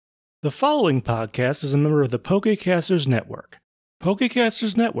The following podcast is a member of the Pokécasters Network.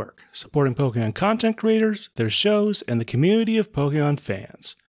 Pokécasters Network, supporting Pokemon content creators, their shows, and the community of Pokemon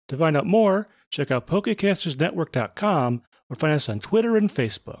fans. To find out more, check out PokécastersNetwork.com or find us on Twitter and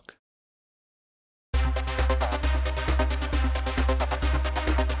Facebook.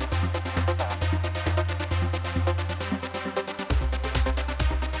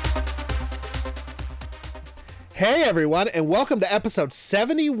 Hey everyone, and welcome to episode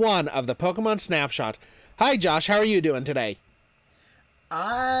 71 of the Pokemon Snapshot. Hi Josh, how are you doing today?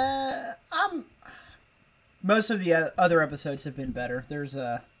 Most of the other episodes have been better. There's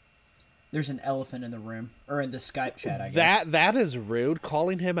an elephant in the room, or in the Skype chat, I guess. That is rude,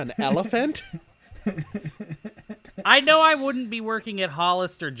 calling him an elephant? I know I wouldn't be working at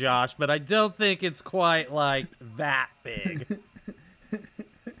Hollister, Josh, but I don't think it's quite like that big.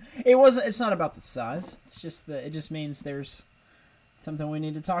 It's not about the size. It just means there's something we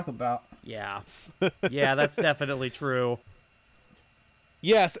need to talk about. Yeah. Yeah, that's definitely true.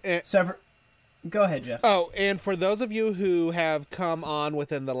 Yes. Go ahead, Jeff. Oh, and for those of you who have come on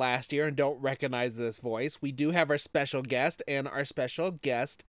within the last year and don't recognize this voice, we do have our special guest, and our special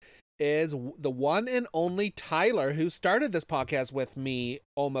guest is the one and only Tyler, who started this podcast with me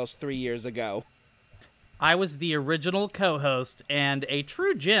almost 3 years ago. I was the original co-host and a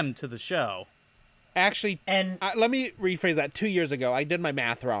true gem to the show. Actually, and let me rephrase that. 2 years ago. I did my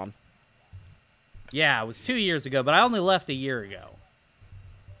math wrong. Yeah, it was 2 years ago, but I only left a year ago.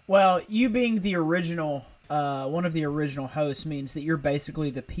 Well, you being the original, one of the original hosts means that you're basically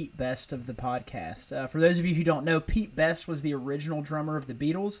the Pete Best of the podcast. For those of you who don't know, Pete Best was the original drummer of the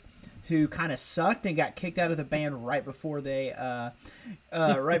Beatles, who kind of sucked and got kicked out of the band right before they got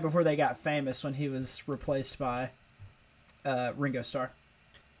famous, when he was replaced by Ringo Starr.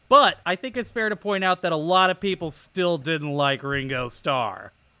 But I think it's fair to point out that a lot of people still didn't like Ringo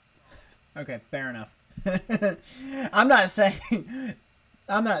Starr. Okay, fair enough. I'm not saying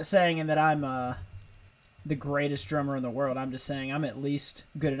that I'm the greatest drummer in the world. I'm just saying I'm at least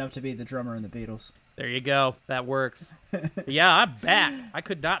good enough to be the drummer in the Beatles. There you go. That works. Yeah, I'm back. I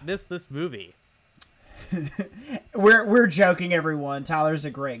could not miss this movie. We're joking, everyone. Tyler's a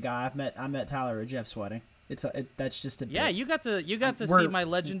great guy. I met Tyler at Jeff's wedding. That's just a bit. Yeah, you got to see my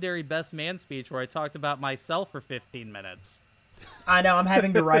legendary best man speech where I talked about myself for 15 minutes. I know. I'm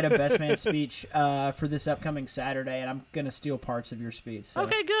having to write a best man speech for this upcoming Saturday, and I'm gonna steal parts of your speech. So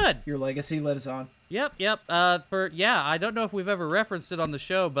okay, good. Your legacy lives on. Yep. I don't know if we've ever referenced it on the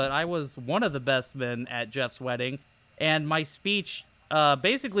show, but I was one of the best men at Jeff's wedding, and my speech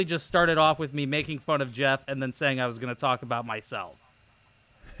basically just started off with me making fun of Jeff and then saying I was going to talk about myself.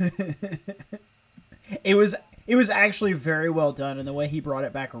 It was actually very well done, and the way he brought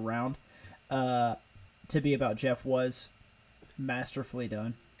it back around to be about Jeff was masterfully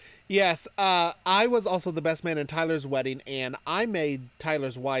done. Yes, I was also the best man in Tyler's wedding, and I made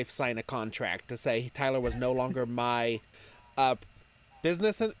Tyler's wife sign a contract to say Tyler was no longer my not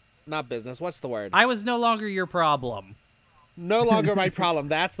business, what's the word? I was no longer your problem. No longer my problem,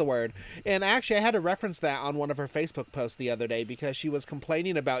 that's the word. And actually, I had to reference that on one of her Facebook posts the other day because she was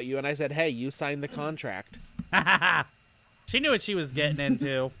complaining about you, and I said, hey, you signed the contract. She knew what she was getting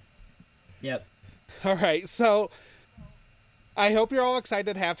into. Yep. All right, so I hope you're all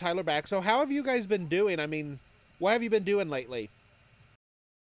excited to have Tyler back. So how have you guys been doing? I mean, what have you been doing lately?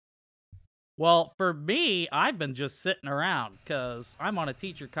 Well, for me, I've been just sitting around because I'm on a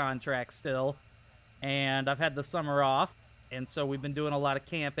teacher contract still, and I've had the summer off, and so we've been doing a lot of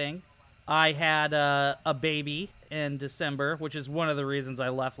camping. I had a baby in December, which is one of the reasons I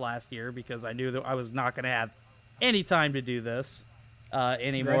left last year, because I knew that I was not going to have any time to do this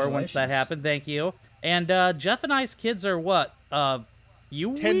anymore once that happened. Thank you. And Jeff and I's kids are what? 10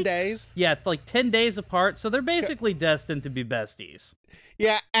 days? Yeah, it's like 10 days apart, so they're basically destined to be besties.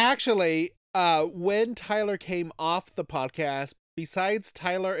 Yeah, actually, when Tyler came off the podcast, besides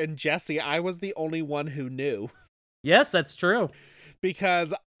Tyler and Jesse, I was the only one who knew. Yes, that's true.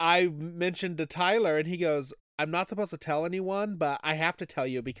 Because I mentioned to Tyler, and he goes, I'm not supposed to tell anyone, but I have to tell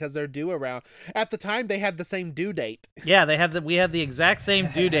you because they're due around. At the time, they had the same due date. Yeah, we had the exact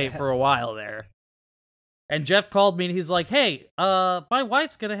same due date for a while there. And Jeff called me, and he's like, hey, my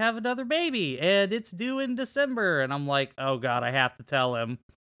wife's going to have another baby, and it's due in December. And I'm like, oh, God, I have to tell him.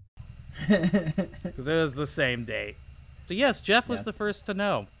 Because it was the same date. So, yes, Jeff was the first to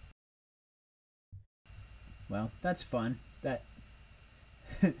know. Well, that's fun.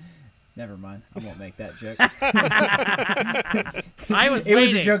 Never mind. I won't make that joke. It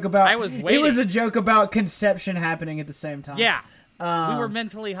was a joke about. I was waiting. It was a joke about conception happening at the same time. Yeah. We were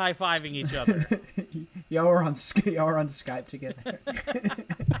mentally high-fiving each other. Y'all are on Skype together.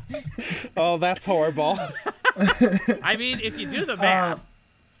 Oh, that's horrible. I mean, if you do the math.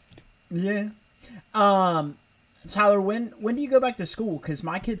 Yeah. Tyler, when do you go back to school? Because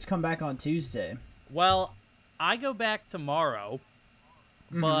my kids come back on Tuesday. Well, I go back tomorrow,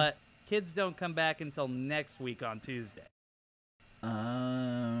 but kids don't come back until next week on Tuesday.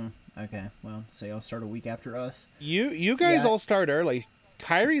 Okay. Well, so y'all start a week after us. You guys all start early.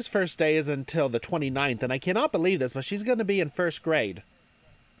 Kyrie's first day is until the 29th, and I cannot believe this, but she's going to be in first grade.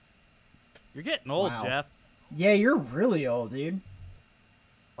 You're getting old, Wow. Jeff. Yeah, you're really old, dude.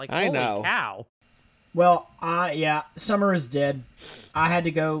 Like, I holy know. cow. Well, summer is dead. I had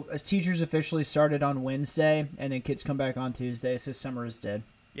to go. Teachers officially started on Wednesday, and then kids come back on Tuesday, so summer is dead.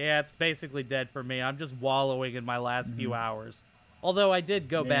 Yeah, it's basically dead for me. I'm just wallowing in my last few hours. Although I did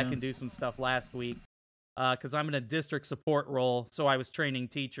go back and do some stuff last week because I'm in a district support role, so I was training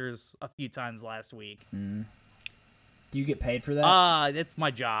teachers a few times last week. Do you get paid for that? It's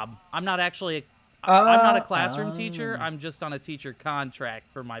my job. I'm not actually I'm not a classroom teacher. I'm just on a teacher contract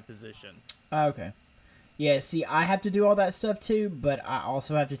for my position. Okay. Yeah, see, I have to do all that stuff too, but I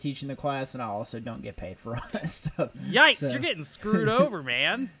also have to teach in the class, and I also don't get paid for all that stuff. Yikes, So- you're getting screwed over,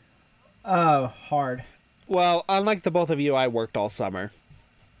 man. Oh, hard. Well, unlike the both of you, I worked all summer.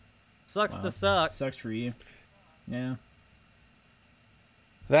 Sucks to suck. Sucks for you. Yeah.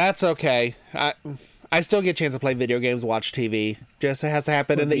 That's okay. I still get a chance to play video games, watch TV. Just it has to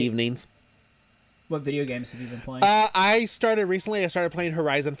happen in the evenings. What video games have you been playing? I started playing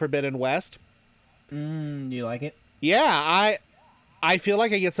Horizon Forbidden West. Do you like it? Yeah, I feel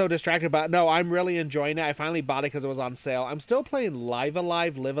like I get so distracted, but no, I'm really enjoying it. I finally bought it because it was on sale. I'm still playing Live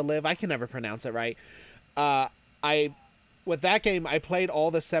Alive. I can never pronounce it right. With that game, I played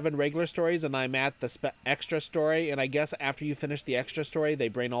all the 7 regular stories, and I'm at the extra story. And I guess after you finish the extra story, they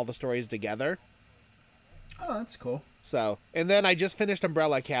bring all the stories together. Oh, that's cool. So, and then I just finished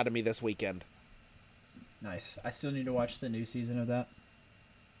Umbrella Academy this weekend. Nice. I still need to watch the new season of that.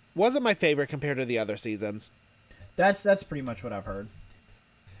 Wasn't my favorite compared to the other seasons. That's pretty much what I've heard.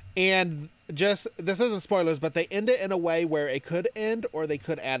 And just, this isn't spoilers, but they end it in a way where it could end or they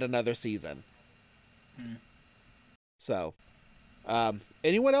could add another season. So,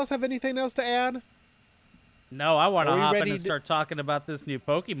 anyone else have anything else to add? No, I want to Are we hop in ready and to- start talking about this new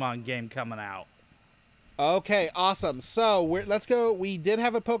Pokemon game coming out. Okay, awesome. So let's go. We did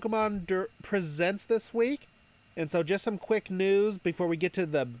have a Pokemon Presents this week. And so just some quick news before we get to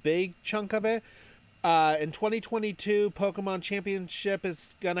the big chunk of it. In 2022, Pokemon Championship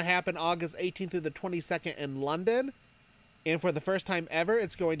is going to happen August 18th through the 22nd in London. And for the first time ever,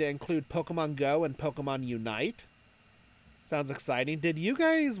 it's going to include Pokemon Go and Pokemon Unite. Sounds exciting. Did you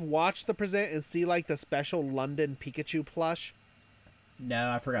guys watch the present and see like the special London Pikachu plush? No,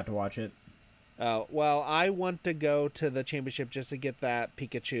 I forgot to watch it. Oh, well, I want to go to the championship just to get that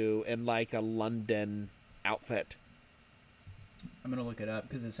Pikachu in like a London outfit. I'm going to look it up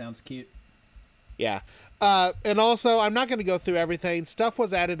because it sounds cute. Yeah. And also, I'm not going to go through everything. Stuff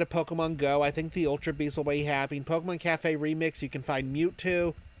was added to Pokemon Go. I think the Ultra Beast will be happening. Pokemon Cafe Remix, you can find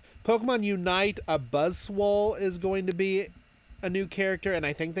Mewtwo. Pokemon Unite, a Buzzwole is going to be a new character, and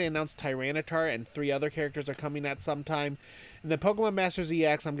I think they announced Tyranitar, and 3 other characters are coming at some time. And then Pokemon Masters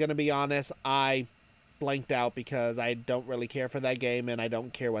EX, I'm going to be honest, I blanked out because I don't really care for that game, and I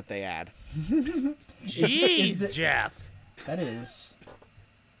don't care what they add. Jeez, Jeff. That is...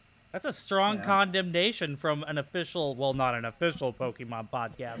 That's a strong condemnation from an official, well, not an official Pokemon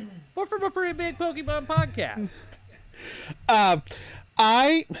podcast, but from a pretty big Pokemon podcast.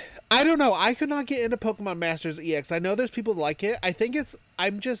 I don't know. I could not get into Pokemon Masters EX. I know there's people that like it.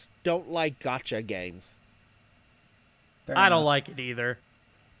 I'm just don't like gotcha games. Fair I don't enough. like it either.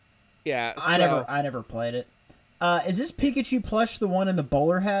 Yeah, I never played it. Is this Pikachu plush the one in the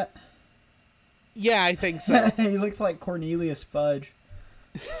bowler hat? Yeah, I think so. He looks like Cornelius Fudge.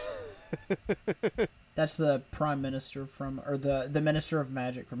 That's the Prime Minister from, or the Minister of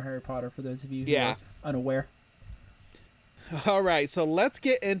Magic from Harry Potter, for those of you who are unaware. All right, so let's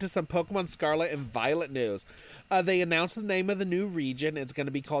get into some Pokemon Scarlet and Violet news. They announced the name of the new region. It's going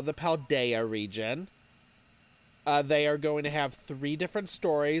to be called the Paldea region. They are going to have 3 different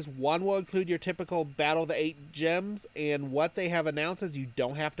stories. One will include your typical Battle of the 8 Gems, and what they have announced is you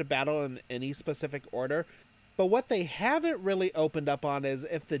don't have to battle in any specific order. But what they haven't really opened up on is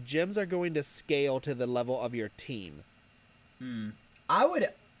if the gems are going to scale to the level of your team. I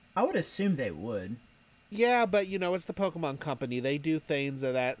would assume they would. Yeah, but it's the Pokemon Company. They do things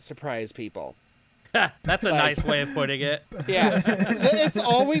that surprise people. That's a nice way of putting it. Yeah. It's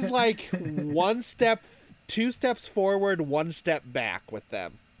always like 2 steps forward, 1 step back with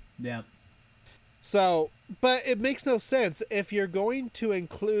them. Yeah. So, but it makes no sense if you're going to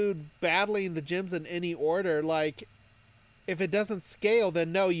include battling the gyms in any order. Like, if it doesn't scale,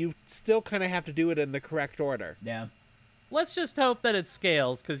 then no, you still kind of have to do it in the correct order. Yeah. Let's just hope that it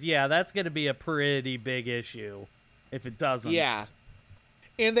scales, because, yeah, that's going to be a pretty big issue if it doesn't. Yeah.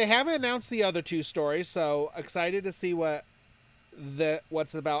 And they haven't announced the other 2 stories, so excited to see what's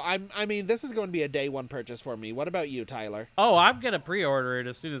about. I mean, this is going to be a day 1 purchase for me. What about you, Tyler? Oh, I'm going to pre-order it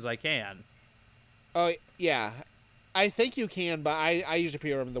as soon as I can. Oh, yeah. I think you can, but I usually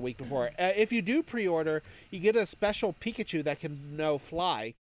pre-order them the week before. If you do pre-order, you get a special Pikachu that can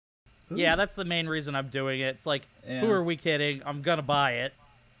fly. Ooh. Yeah, that's the main reason I'm doing it. It's like, Yeah. who are we kidding? I'm going to buy it.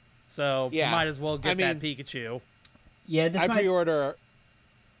 So, Yeah. might as well get that mean, Pikachu. Yeah, this I might... pre-order...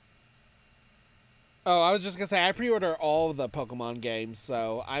 Oh, I was just going to say, I pre-order all the Pokemon games,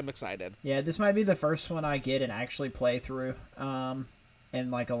 so I'm excited. Yeah, this might be the first one I get and actually play through in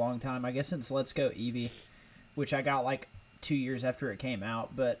like a long time. I guess since Let's Go Eevee, which I got like 2 years after it came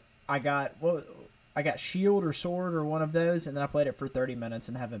out. But I got Shield or Sword or one of those, and then I played it for 30 minutes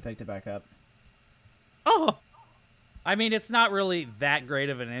and haven't picked it back up. Oh! I mean, it's not really that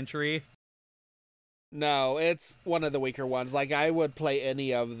great of an entry. No, it's one of the weaker ones. Like, I would play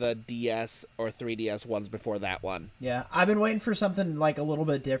any of the DS or 3DS ones before that one. Yeah, I've been waiting for something like a little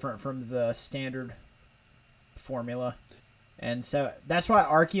bit different from the standard formula. And so that's why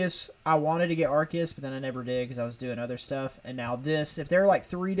Arceus, I wanted to get Arceus, but then I never did because I was doing other stuff. And now this, if there are like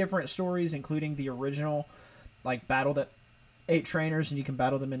 3 different stories, including the original, like battle that 8 trainers and you can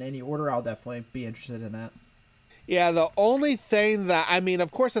battle them in any order, I'll definitely be interested in that. Yeah, the only thing that, I mean, of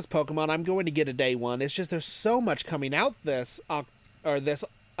course it's Pokemon. I'm going to get a day 1. It's just there's so much coming out I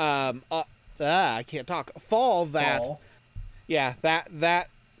can't talk. Fall that. Fall. Yeah, that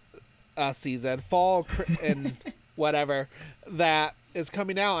season. Fall and whatever that is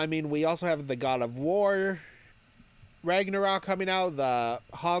coming out. I mean, we also have the God of War Ragnarok coming out, the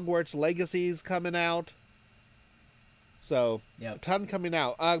Hogwarts Legacies coming out. So, Yep. a ton coming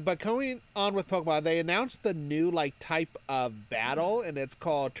out. But going on with Pokemon, they announced the new type of battle, and it's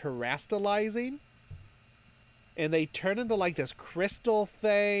called terastallizing. And they turn into this crystal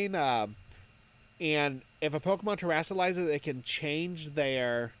thing. And if a Pokemon terastallizes, it can change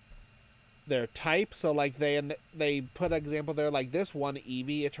their type. So they put an example there, like this one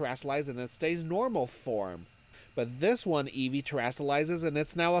Eevee, it terastallizes and it stays normal form. But this one Eevee terastallizes and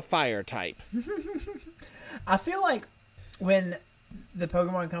it's now a fire type. I feel like when the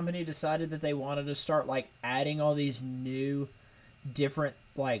Pokemon Company decided that they wanted to start adding all these new different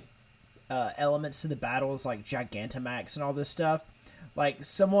elements to the battles, like Gigantamax and all this stuff,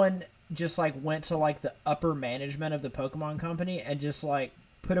 someone just went to the upper management of the Pokemon Company and just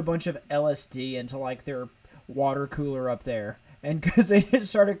put a bunch of LSD into their water cooler up there, and because they just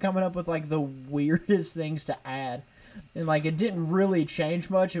started coming up with the weirdest things to add, and it didn't really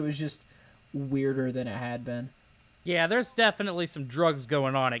change much. It was just weirder than it had been. Yeah, there's definitely some drugs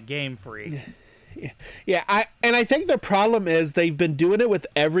going on at Game Freak. Yeah, I think the problem is they've been doing it with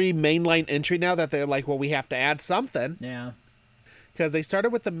every mainline entry now that they're well, we have to add something. Yeah. Because they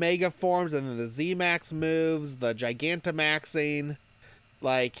started with the Mega Forms and then the Z-Max moves, the Gigantamaxing.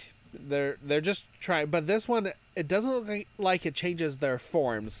 They're just trying. But this one, it doesn't look like it changes their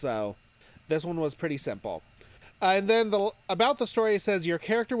forms, so this one was pretty simple. And then about the story, it says your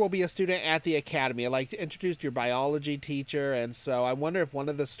character will be a student at the academy. Introduced your biology teacher, and so I wonder if one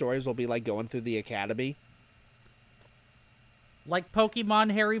of the stories will be going through the academy. Like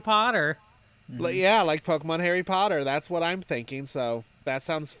Pokemon Harry Potter. Yeah, like Pokemon Harry Potter. That's what I'm thinking, so that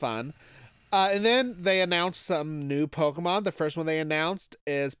sounds fun. And then they announced some new Pokemon. The first one they announced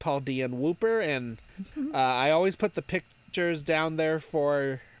is Paldean Wooper, and I always put the pictures down there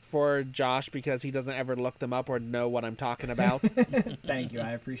for Josh because he doesn't ever look them up or know what I'm talking about. Thank you,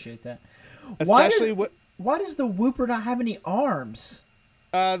 I appreciate that. Especially why does the Wooper not have any arms?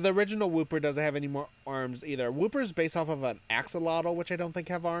 The original Wooper doesn't have any more arms either. Wooper's based off of an axolotl, which I don't think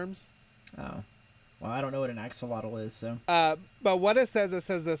have arms. Oh. Well, I don't know what an axolotl is, so. But what it says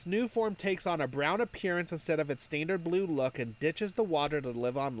this new form takes on a brown appearance instead of its standard blue look and ditches the water to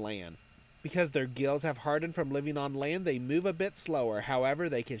live on land. Because their gills have hardened from living on land, they move a bit slower. However,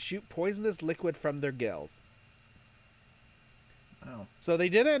 they can shoot poisonous liquid from their gills. Oh. So they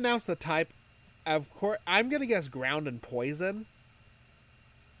didn't announce the type. Of course, I'm going to guess ground and poison.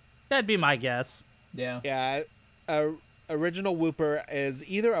 That'd be my guess. Yeah. Yeah. Original Wooper is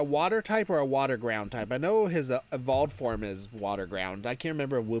either a water type or a water ground type. I know his evolved form is water ground. I can't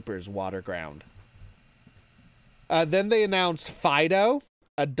remember if Wooper's water ground. Then they announced Fido,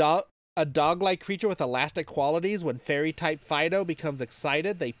 a dog-like creature with elastic qualities. When fairy-type Fido becomes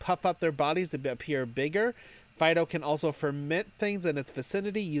excited, they puff up their bodies to appear bigger. Fido can also ferment things in its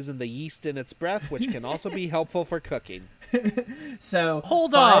vicinity using the yeast in its breath, which can also be helpful for cooking. So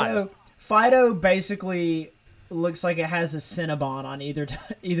Hold on. Fido basically looks like it has a Cinnabon on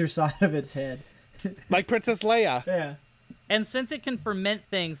either side of its head. Like Princess Leia. Yeah. And since it can ferment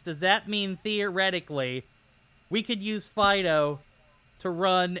things, does that mean theoretically we could use Fido to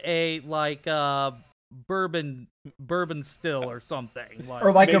run a bourbon still or something?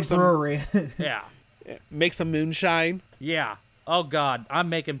 Or like a Make some- brewery. Yeah. Make some moonshine. Yeah. Oh god, I'm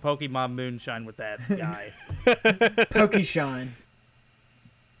making Pokemon Moonshine with that guy. Pokeshine.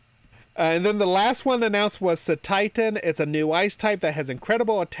 And then the last one announced was Titan. It's a new ice type that has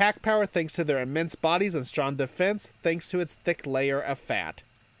incredible attack power thanks to their immense bodies and strong defense thanks to its thick layer of fat.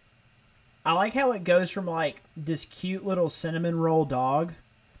 I like how it goes from like this cute little cinnamon roll dog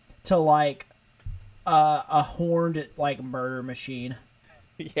to like a horned like murder machine.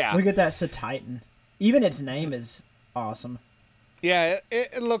 Yeah. Look at that Titan. Even its name is awesome. Yeah,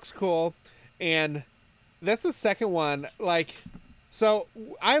 it looks cool. And that's the second one. Like, so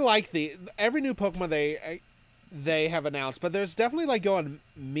I like every new Pokemon they have announced, but there's definitely like going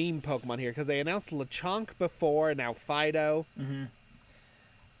meme Pokemon here because they announced Lechonk before and now Fido. Mm-hmm.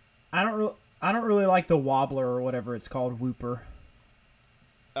 I don't really like the Wobbler or whatever it's called, Whooper.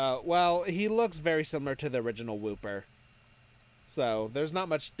 Well, he looks very similar to the original Whooper. So there's not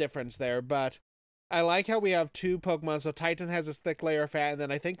much difference there, but I like how we have two Pokemon. So Titan has this thick layer of fat, and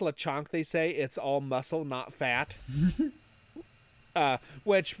then I think Lechonk, they say it's all muscle, not fat.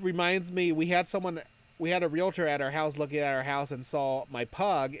 Which reminds me, we had a realtor at our house looking at our house and saw my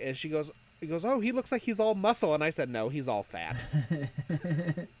pug, and he goes, oh, he looks like he's all muscle. And I said, no, he's all fat.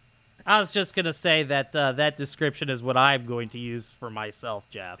 I was just going to say that that description is what I'm going to use for myself,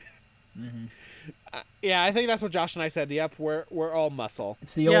 Jeff. Mm-hmm. Yeah, I think that's what Josh and I said. Yep, we're all muscle.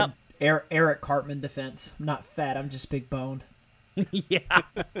 It's the old Eric Cartman defense. I'm not fat, I'm just big boned. Yeah.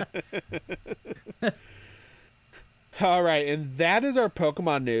 All right, and that is our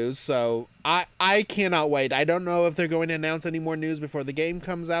Pokemon news. So I cannot wait. I don't know if they're going to announce any more news before the game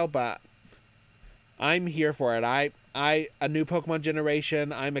comes out, but I'm here for it. A new Pokemon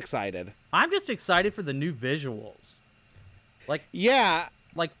generation. I'm excited. I'm just excited for the new visuals. Yeah.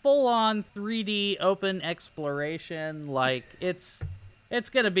 Like full on 3D open exploration. Like it's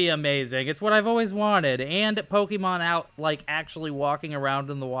going to be amazing. It's what I've always wanted. And Pokemon out like actually walking around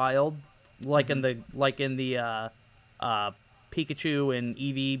in the wild like in the Pikachu and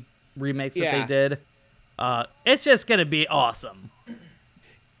Eevee remakes that they did. It's just going to be awesome.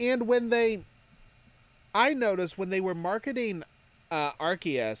 And I noticed when they were marketing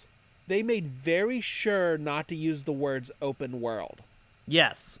Arceus, they made very sure not to use the words open world.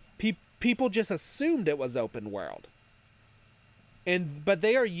 Yes. People just assumed it was open world. But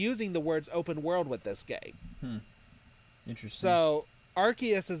they are using the words open world with this game. Interesting. So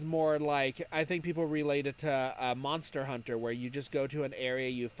Arceus is more like, I think people relate it to Monster Hunter, where you just go to an area,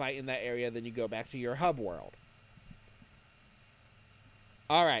 you fight in that area, then you go back to your hub world.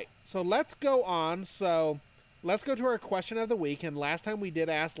 All right, so let's go on. So let's go to our question of the week. And last time we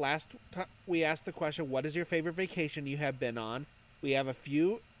asked the question, what is your favorite vacation you have been on? We have a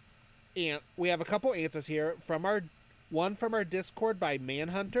couple answers here. From our Discord by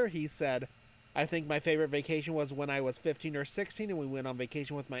Manhunter. He said, I think my favorite vacation was when I was 15 or 16 and we went on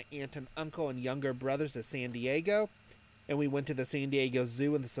vacation with my aunt and uncle and younger brothers to San Diego. And we went to the San Diego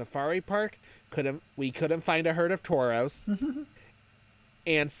Zoo and the safari park. We couldn't find a herd of toros.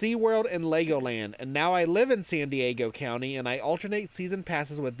 And SeaWorld and Legoland. And now I live in San Diego County and I alternate season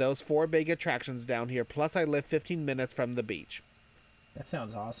passes with those 4 big attractions down here. Plus I live 15 minutes from the beach. That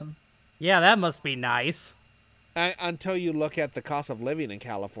sounds awesome. Yeah, that must be nice. Until you look at the cost of living in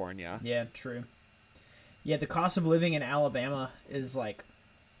California. Yeah, true. Yeah, the cost of living in Alabama is like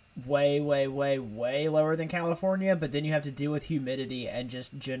way, way, way, way lower than California, but then you have to deal with humidity and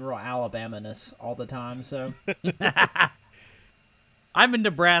just general Alabama-ness all the time, so... I'm in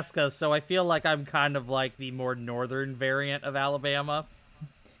Nebraska, so I feel like I'm kind of like the more northern variant of Alabama.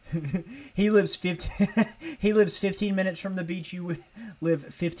 He lives 15 minutes from the beach. You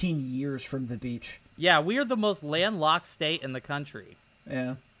live 15 years from the beach. Yeah, we are the most landlocked state in the country.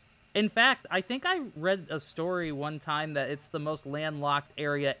 Yeah. In fact, I think I read a story one time that it's the most landlocked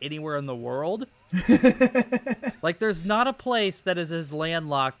area anywhere in the world. Like, there's not a place that is as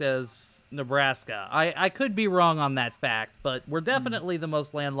landlocked as Nebraska. I could be wrong on that fact, but we're definitely the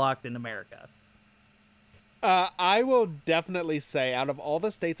most landlocked in America. I will definitely say, out of all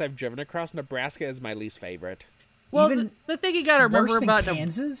the states I've driven across, Nebraska is my least favorite. Well, the thing you gotta remember worse than about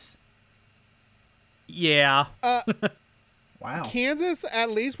Kansas? Yeah. Wow. Kansas,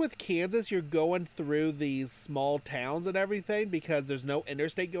 at least with Kansas, you're going through these small towns and everything because there's no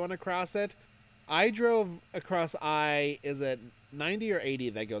interstate going across it. I drove across is it 90 or 80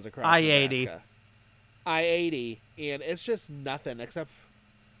 that goes across I-80. Nebraska? I-80, and it's just nothing except,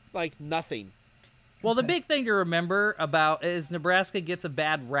 like, nothing. Well, the big thing to remember about is Nebraska gets a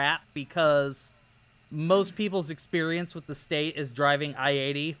bad rap because most people's experience with the state is driving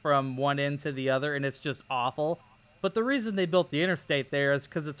I-80 from one end to the other, and it's just awful. But the reason they built the interstate there is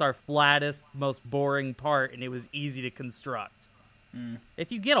because it's our flattest, most boring part, and it was easy to construct.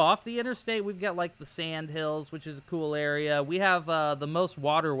 If you get off the interstate, we've got, like, the Sand Hills, which is a cool area. We have the most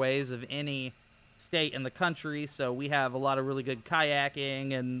waterways of any state in the country, so we have a lot of really good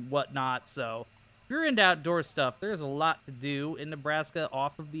kayaking and whatnot. So if you're into outdoor stuff, there's a lot to do in Nebraska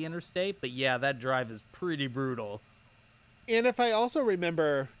off of the interstate. But, yeah, that drive is pretty brutal. And if I also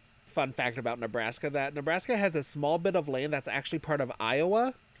remember... Fun fact about Nebraska, that Nebraska has a small bit of land that's actually part of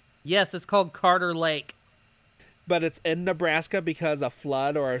Iowa. Yes, it's called Carter Lake. But it's in Nebraska because a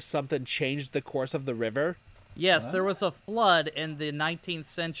flood or something changed the course of the river. Yes, there was a flood in the 19th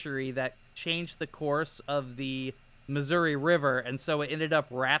century that changed the course of the Missouri River, and so it ended up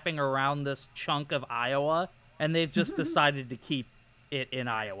wrapping around this chunk of Iowa, and they've just decided to keep it in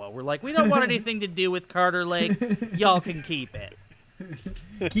Iowa. We're like, we don't want anything to do with Carter Lake. Y'all can keep it.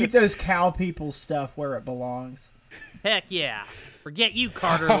 Keep those cow people stuff where it belongs. Heck yeah. Forget you,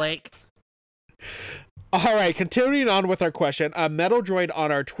 Carter Lake. All right, continuing on with our question. Metal Droid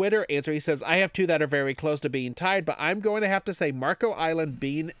on our Twitter answer, he says, I have two that are very close to being tied, but I'm going to have to say Marco Island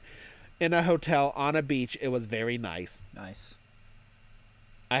being in a hotel on a beach, it was very nice. Nice.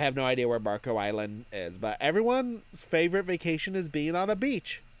 I have no idea where Marco Island is, but everyone's favorite vacation is being on a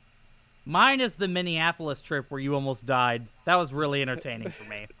beach. Mine is the Minneapolis trip where you almost died. That was really entertaining for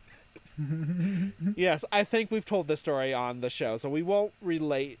me. Yes, I think we've told this story on the show, so we won't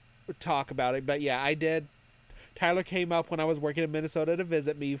talk about it. But yeah, I did. Tyler came up when I was working in Minnesota to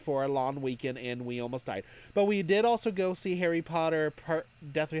visit me for a long weekend, and we almost died. But we did also go see Harry Potter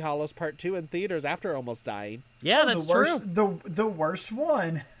Deathly Hallows Part 2 in theaters after almost dying. Yeah, that's true. The worst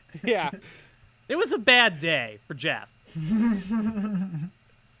one. Yeah. It was a bad day for Jeff.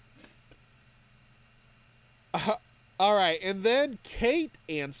 All right, and then Kate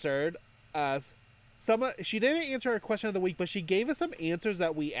answered us. She didn't answer our question of the week, but she gave us some answers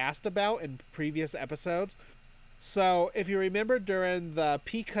that we asked about in previous episodes. So, if you remember during the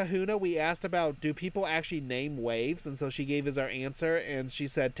P Kahuna, we asked about, do people actually name waves? And so she gave us our answer, and she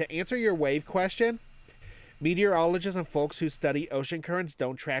said, to answer your wave question, meteorologists and folks who study ocean currents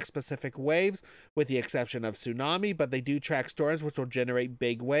don't track specific waves, with the exception of tsunami, but they do track storms which will generate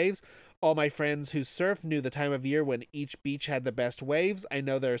big waves. All my friends who surf knew the time of year when each beach had the best waves. I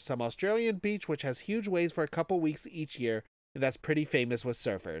know there's some Australian beach which has huge waves for a couple weeks each year, and that's pretty famous with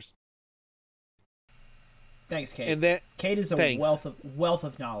surfers. Thanks, Kate. And then, Kate is a wealth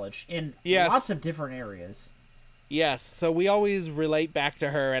of knowledge in lots of different areas. Yes, so we always relate back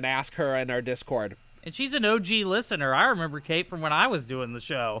to her and ask her in our Discord. And she's an OG listener. I remember Kate from when I was doing the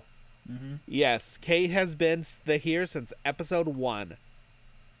show. Mm-hmm. Yes, Kate has been here since episode 1.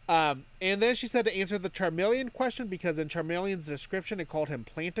 And then she said to answer the Charmeleon question, because in Charmeleon's description it called him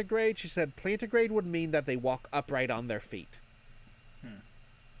plantigrade. She said plantigrade would mean that they walk upright on their feet.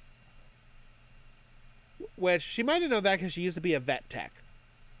 Which she might have known that because she used to be a vet tech.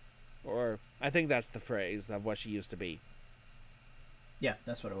 Or I think that's the phrase of what she used to be. Yeah,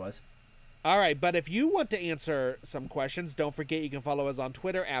 that's what it was. All right, but if you want to answer some questions, don't forget you can follow us on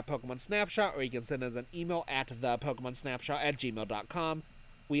Twitter at Pokemon Snapshot, or you can send us an email at thepokemonsnapshot@gmail.com.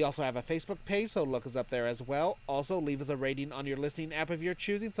 We also have a Facebook page, so look us up there as well. Also, leave us a rating on your listening app of your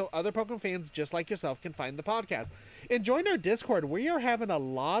choosing so other Pokemon fans just like yourself can find the podcast. And join our Discord. We are having a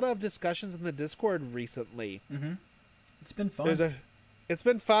lot of discussions in the Discord recently. Mm-hmm. It's been fun. It's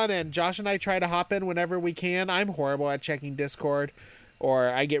been fun, and Josh and I try to hop in whenever we can. I'm horrible at checking Discord,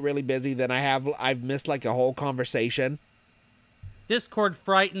 or I get really busy, then I've missed like a whole conversation. Discord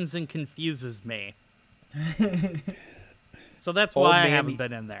frightens and confuses me. So that's why I haven't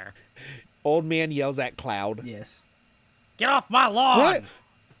been in there. Old man yells at cloud. Yes. Get off my lawn!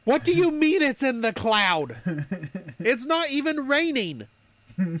 What do you mean it's in the cloud? It's not even raining.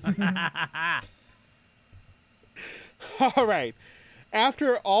 All right.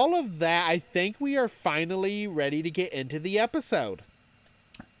 After all of that, I think we are finally ready to get into the episode.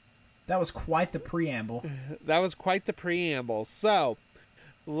 That was quite the preamble. So,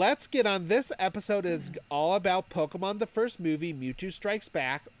 let's get on. This episode is all about Pokemon the first movie, Mewtwo Strikes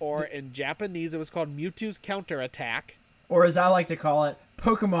Back, or in Japanese it was called Mewtwo's Counterattack. Or as I like to call it,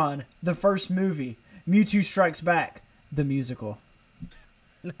 Pokemon the first movie, Mewtwo Strikes Back, the musical.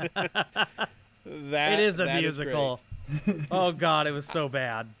 It is a musical. Oh God, it was so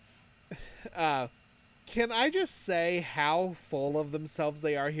bad. Can I just say how full of themselves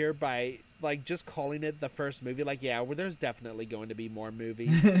they are here by like just calling it the first movie? Like, yeah, well, there's definitely going to be more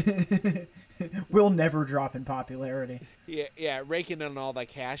movies. We'll never drop in popularity. Yeah, raking in all that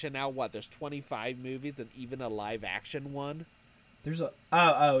cash, and now what? There's 25 movies and even a live action one. There's a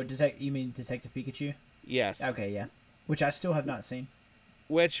you mean Detective Pikachu? Yes. Okay, yeah. Which I still have not seen.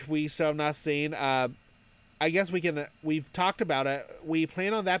 Which we still have not seen. I guess we've talked about it. We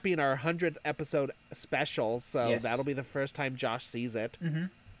plan on that being our 100th episode special, so Yes. That'll be the first time Josh sees it. Mm-hmm.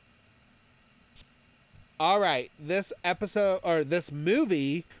 All right, this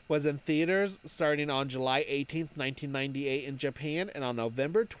movie was in theaters starting on July 18th, 1998 in Japan, and on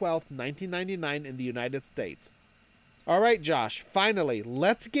November 12th, 1999 in the United States. All right, Josh, finally,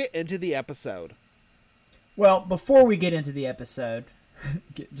 let's get into the episode. Well, before we get into the episode,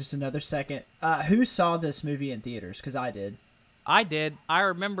 just another second. Who saw this movie in theaters? Because I did. I did. I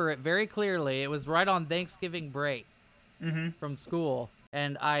remember it very clearly. It was right on Thanksgiving break from school,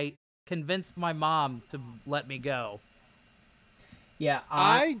 and I convinced my mom to let me go. Yeah,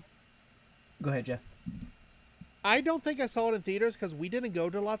 Go ahead, Jeff. I don't think I saw it in theaters because we didn't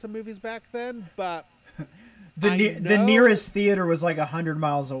go to lots of movies back then, but The nearest theater was like 100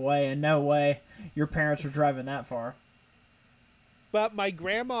 miles away, and no way your parents were driving that far. But my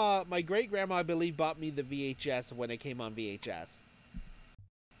great-grandma, I believe, bought me the VHS when it came on VHS.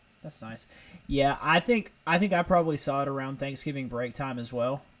 That's nice. Yeah, I think I probably saw it around Thanksgiving break time as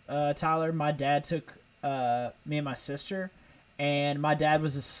well. Tyler, my dad took me and my sister, and my dad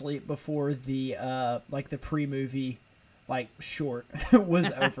was asleep before the the pre-movie short was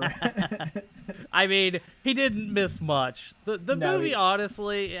over. I mean, he didn't miss much. The No, movie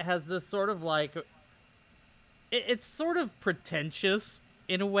honestly has this sort of it's sort of pretentious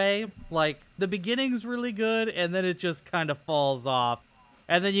in a way. Like the beginning's really good, and then it just kind of falls off.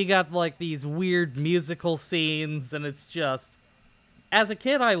 And then you got these weird musical scenes, and it's just, as a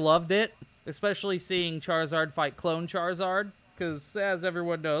kid, I loved it, especially seeing Charizard fight Clone Charizard, because as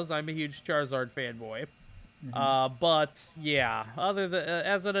everyone knows, I'm a huge Charizard fanboy. But yeah,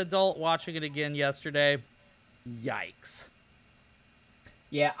 as an adult watching it again yesterday, yikes.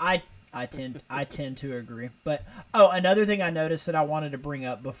 Yeah, I tend to agree. But another thing I noticed that I wanted to bring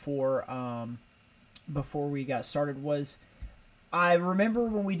up before we got started was, I remember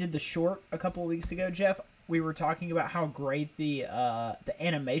when we did the short a couple of weeks ago, Jeff, we were talking about how great the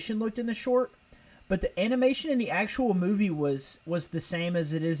animation looked in the short, but the animation in the actual movie was the same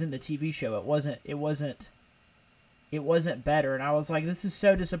as it is in the TV show. It wasn't better, and I was like, this is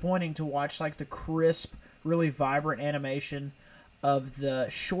so disappointing to watch the crisp, really vibrant animation of the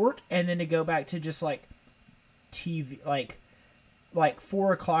short, and then to go back to just TV, like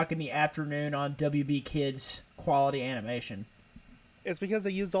 4:00 in the afternoon on WB Kids quality animation. It's because they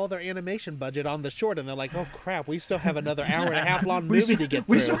used all their animation budget on the short, and they're like, oh crap, we still have another hour and a half long movie to get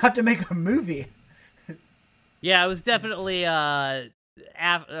through. We still have to make a movie. Yeah, it was definitely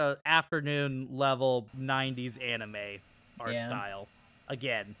afternoon level 90s anime art style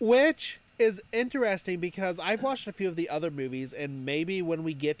again. Which is interesting because I've watched a few of the other movies, and maybe when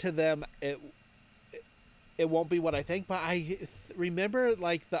we get to them, it won't be what I think, but I remember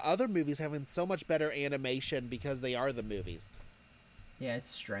the other movies having so much better animation because they are the movies. Yeah, it's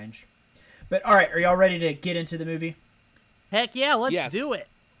strange. But all right, are y'all ready to get into the movie? Heck yeah, let's do it.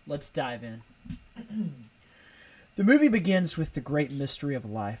 Let's dive in. The movie begins with the great mystery of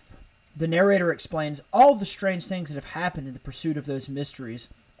life. The narrator explains all the strange things that have happened in the pursuit of those mysteries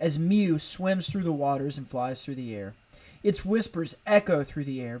as Mew swims through the waters and flies through the air. Its whispers echo through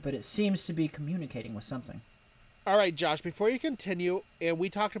the air, but it seems to be communicating with something. All right, Josh, before you continue, and we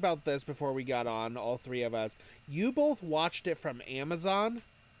talked about this before we got on, all three of us, you both watched it from Amazon.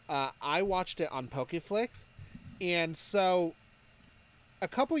 I watched it on Pokeflix. And so, a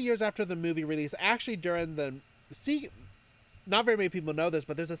couple years after the movie release, actually during the... not very many people know this,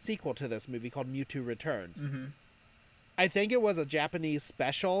 but there's a sequel to this movie called Mewtwo Returns. Mm-hmm. I think it was a Japanese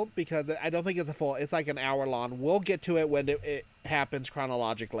special, because I don't think it's a full... It's an hour long. We'll get to it when it happens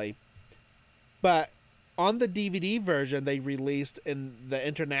chronologically. But... on the DVD version they released in the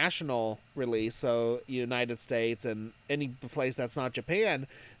international release, so United States and any place that's not Japan,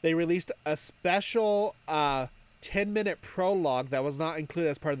 they released a special 10-minute prologue that was not included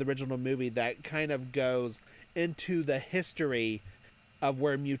as part of the original movie that kind of goes into the history of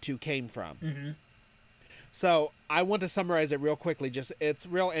where Mewtwo came from. Mm-hmm. So I want to summarize it real quickly. It's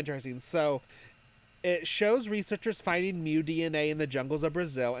real interesting. So it shows researchers finding Mew DNA in the jungles of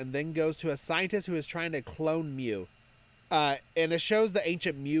Brazil, and then goes to a scientist who is trying to clone Mew. And it shows the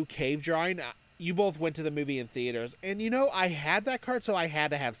ancient Mew cave drawing. You both went to the movie in theaters, and I had that card, so I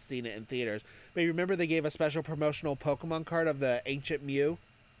had to have seen it in theaters. But you remember they gave a special promotional Pokemon card of the ancient Mew?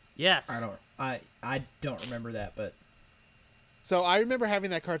 Yes. I don't remember that, but so I remember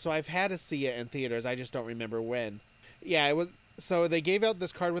having that card, so I've had to see it in theaters. I just don't remember when. Yeah, it was. So they gave out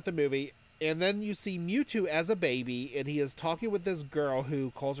this card with the movie, and then you see Mewtwo as a baby, and he is talking with this girl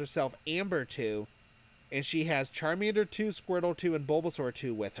who calls herself Amber 2, and she has Charmander 2, Squirtle 2, and Bulbasaur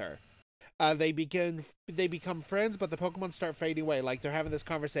 2 with her. They become friends, but the Pokemon start fading away. Like, they're having this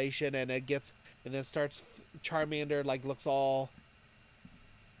conversation, and then starts Charmander looks all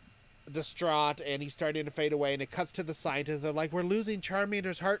distraught, and he's starting to fade away, and it cuts to the scientists. They're like, we're losing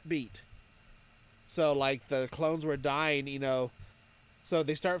Charmander's heartbeat. So the clones were dying, so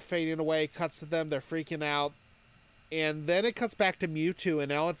they start fading away. Cuts to them, they're freaking out, and then it cuts back to Mewtwo, and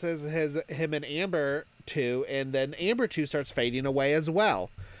now it says him and Amber 2, and then Amber 2 starts fading away as well.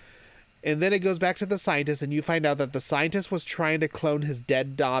 And then it goes back to the scientist, and you find out that the scientist was trying to clone his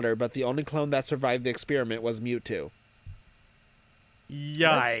dead daughter, but the only clone that survived the experiment was Mewtwo.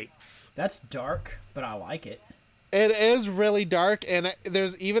 Yikes. That's dark, but I like it. It is really dark, and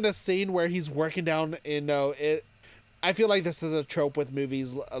there's even a scene where he's working down, I feel like this is a trope with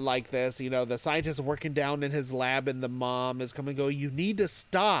movies like this. The scientist is working down in his lab, and the mom is coming and go, you need to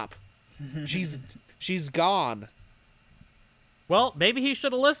stop. She's gone. Well, maybe he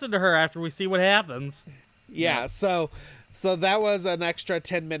should have listened to her after we see what happens. Yeah, so that was an extra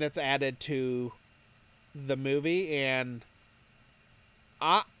 10 minutes added to the movie, and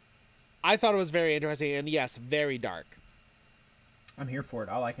I thought it was very interesting, and yes, very dark. I'm here for it.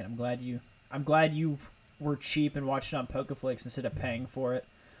 I like it. I'm glad you were cheap and watched it on Pokeflix instead of paying for it,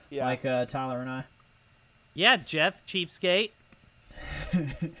 like Tyler and I. Yeah, Jeff, cheapskate.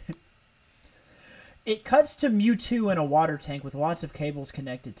 It cuts to Mewtwo in a water tank with lots of cables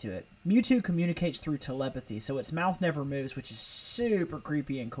connected to it. Mewtwo communicates through telepathy, so its mouth never moves, which is super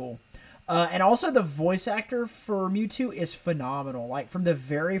creepy and cool. And also the voice actor for Mewtwo is phenomenal. From the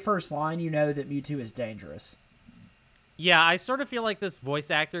very first line, you know that Mewtwo is dangerous. Yeah, I sort of feel like this voice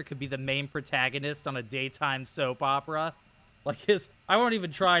actor could be the main protagonist on a daytime soap opera. I won't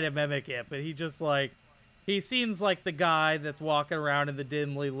even try to mimic it, but he seems like the guy that's walking around in the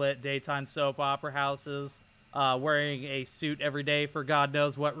dimly lit daytime soap opera houses, wearing a suit every day for God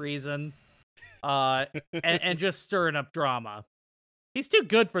knows what reason, and just stirring up drama. He's too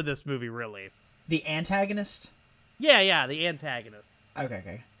good for this movie, really. The antagonist? Yeah, the antagonist.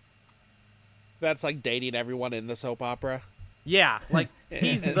 Okay. That's dating everyone in the soap opera. Yeah,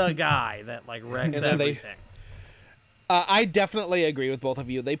 he's the guy that wrecks everything. I definitely agree with both of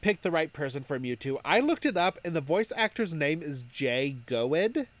you. They picked the right person for Mewtwo. I looked it up, and the voice actor's name is Jay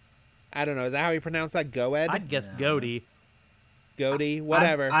Goed. I don't know. Is that how you pronounce that? Goed? I'd guess Goaty. Goaty?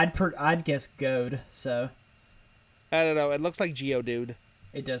 Whatever. I'd guess Goad, so. I don't know. It looks like Geodude.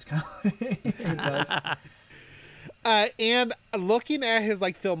 It does kind of. It does. And looking at his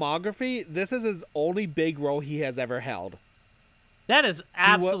filmography, this is his only big role he has ever held. That is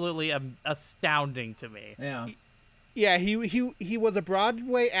absolutely astounding to me. Yeah. Yeah, he was a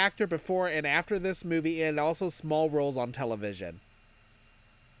Broadway actor before and after this movie, and also small roles on television.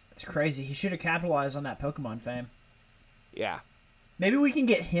 It's crazy. He should have capitalized on that Pokemon fame. Yeah. Maybe we can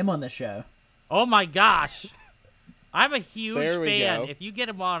get him on the show. Oh my gosh. I'm a huge fan. Go. If you get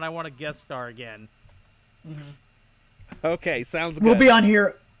him on, I want to guest star again. Mm-hmm. Okay, sounds good. We'll be on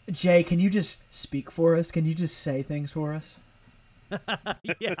here. Jay, can you just speak for us? Can you just say things for us?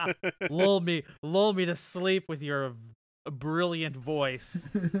 Yeah. Lull me to sleep with your brilliant voice.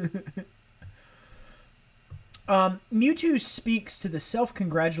 Mewtwo speaks to the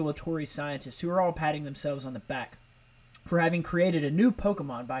self-congratulatory scientists who are all patting themselves on the back for having created a new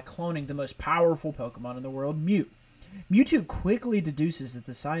Pokemon by cloning the most powerful Pokemon in the world, Mew. Mewtwo quickly deduces that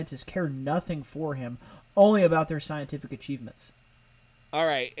the scientists care nothing for him, only about their scientific achievements. All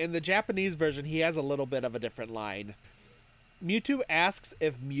right, in the Japanese version, he has a little bit of a different line. Mewtwo asks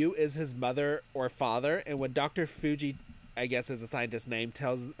if Mew is his mother or father, and when Dr. Fuji, I guess is the scientist's name,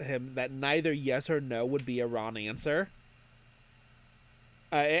 tells him that neither yes or no would be a wrong answer.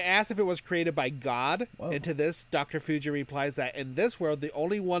 It asks if it was created by God, and to this, Dr. Fuji replies that in this world, the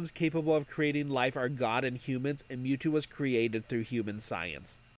only ones capable of creating life are God and humans, and Mewtwo was created through human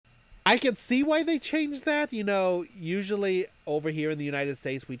science. I can see why they changed that. Usually over here in the United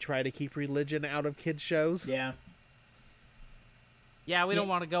States, we try to keep religion out of kids' shows. Yeah. Yeah, we don't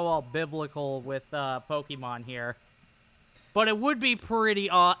want to go all biblical with Pokemon here. But it would be pretty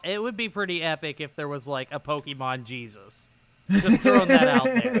epic if there was like a Pokemon Jesus. Just throwing that out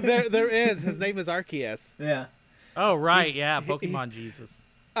there. There is. His name is Arceus. Yeah. Oh right, Pokemon Jesus.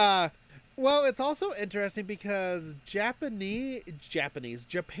 Well, it's also interesting because Japan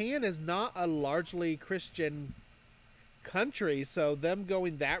is not a largely Christian country, so them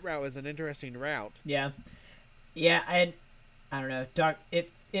going that route is an interesting route. Yeah, and I don't know. It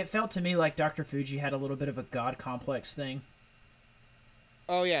felt to me like Dr. Fuji had a little bit of a god complex thing.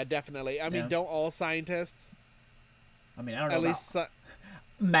 Oh yeah, definitely. I mean, don't all scientists? I mean, I don't know. At least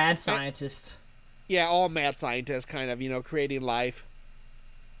mad scientists. Yeah, all mad scientists, kind of, creating life.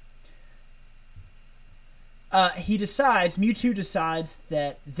 Mewtwo decides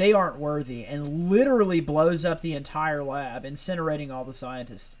that they aren't worthy and literally blows up the entire lab, incinerating all the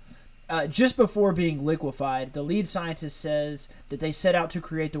scientists. Just before being liquefied, the lead scientist says that they set out to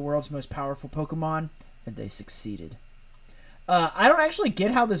create the world's most powerful Pokemon, and they succeeded. I don't actually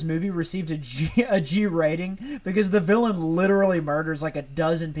get how this movie received a G rating, because the villain literally murders like a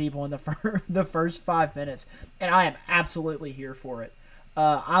dozen people in the first 5 minutes, and I am absolutely here for it.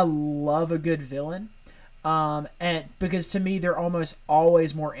 I love a good villain, and because to me they're almost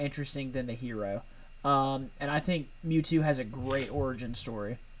always more interesting than the hero, and I think Mewtwo has a great origin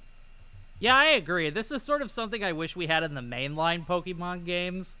story. Yeah, I agree. This is sort of something I wish we had in the mainline Pokemon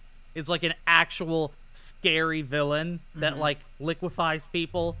games. It's like an actual scary villain that like liquefies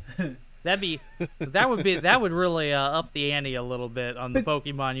people. That would really up the ante a little bit on the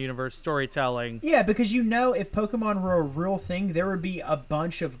Pokemon universe storytelling. Yeah, because if Pokemon were a real thing, there would be a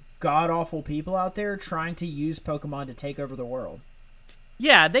bunch of god-awful people out there trying to use Pokemon to take over the world.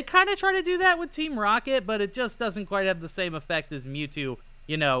 Yeah, they kind of try to do that with Team Rocket, but it just doesn't quite have the same effect as Mewtwo,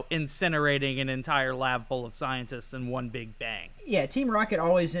 incinerating an entire lab full of scientists in one big bang. Yeah, Team Rocket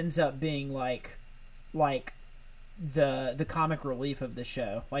always ends up being like the comic relief of the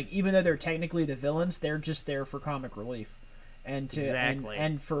show. Like, even though they're technically the villains, they're just there for comic relief. And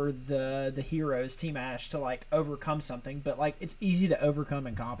and for the heroes, Team Ash, to like overcome something, but like it's easy to overcome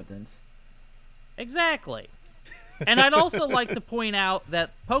incompetence. Exactly. And I'd also like to point out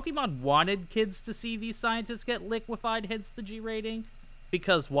that Pokemon wanted kids to see these scientists get liquefied, hence the G rating.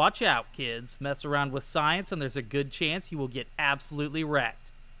 Because watch out, kids. Mess around with science and there's a good chance you will get absolutely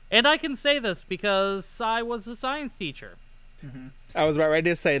wrecked. And I can say this because I was a science teacher. Mm-hmm. I was about ready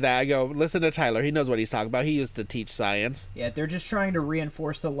to say that. I go, listen to Tyler. He knows what he's talking about. He used to teach science. Yeah, they're just trying to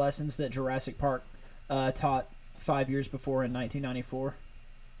reinforce the lessons that Jurassic Park taught 5 years before in 1994.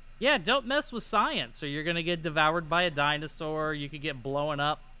 Yeah, don't mess with science or you're going to get devoured by a dinosaur. You could get blown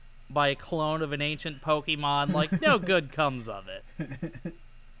up by a clone of an ancient Pokemon. Like, no good comes of it.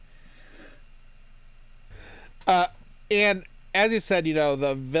 And as you said,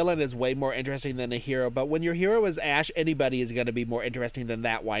 the villain is way more interesting than a hero, but when your hero is Ash, anybody is going to be more interesting than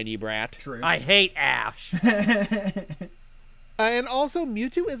that whiny brat. True. I hate Ash. And also,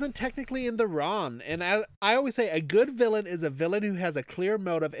 Mewtwo isn't technically in the wrong. And I always say, a good villain is a villain who has a clear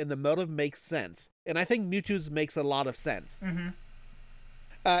motive, and the motive makes sense. And I think Mewtwo's makes a lot of sense. Mm-hmm.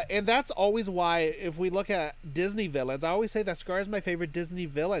 And that's always why, if we look at Disney villains, I always say that Scar is my favorite Disney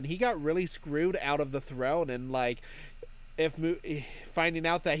villain. He got really screwed out of the throne, and finding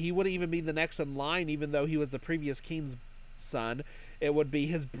out that he wouldn't even be the next in line, even though he was the previous king's son, it would be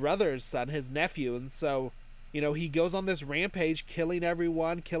his brother's son, his nephew. And so, he goes on this rampage, killing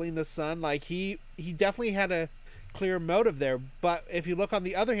everyone, killing the son. Like, he definitely had a clear motive there. But if you look on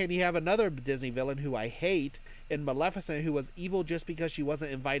the other hand, you have another Disney villain who I hate, in Maleficent, who was evil just because she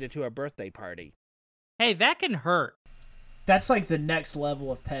wasn't invited to a birthday party. Hey, that can hurt. That's like the next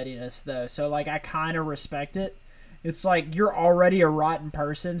level of pettiness, though. So, like, I kind of respect it. It's like you're already a rotten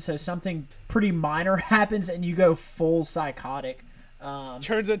person, so something pretty minor happens and you go full psychotic.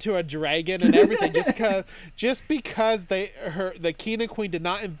 Turns into a dragon and everything just because the king and queen did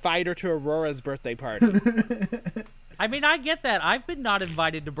not invite her to Aurora's birthday party. I mean, I get that. I've been not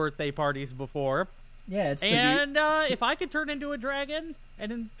invited to birthday parties before. Yeah, if I could turn into a dragon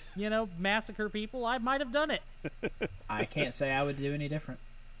and massacre people, I might have done it. I can't say I would do any different.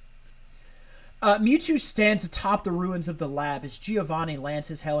 Mewtwo stands atop the ruins of the lab as Giovanni lands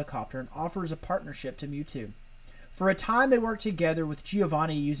his helicopter and offers a partnership to Mewtwo. For a time, they work together, with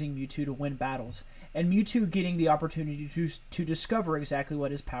Giovanni using Mewtwo to win battles, and Mewtwo getting the opportunity to discover exactly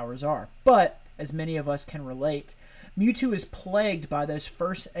what his powers are. But, as many of us can relate, Mewtwo is plagued by those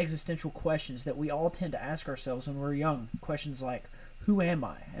first existential questions that we all tend to ask ourselves when we're young. Questions like, who am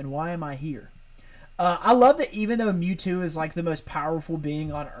I, and why am I here? I love that even though Mewtwo is like the most powerful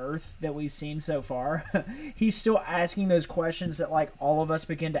being on Earth that we've seen so far, he's still asking those questions that like all of us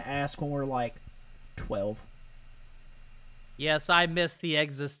begin to ask when we're like 12. Yes, I miss the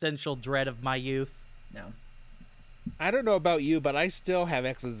existential dread of my youth. No. I don't know about you, but I still have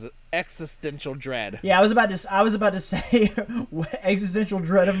existential dread. Yeah, I was about to say, existential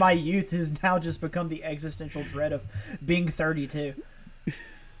dread of my youth has now just become the existential dread of being 32.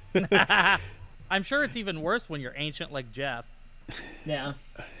 I'm sure it's even worse when you're ancient like Jeff. Yeah.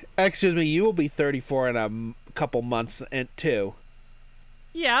 Excuse me, you will be 34 in a couple months too.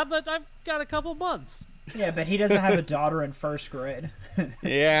 Yeah, but I've got a couple months. Yeah, but he doesn't have a daughter in first grade.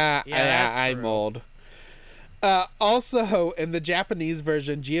 Yeah, that's I'm true. old. Also, in the Japanese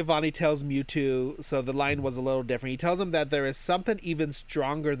version, Giovanni tells Mewtwo, so the line was a little different. He tells him that there is something even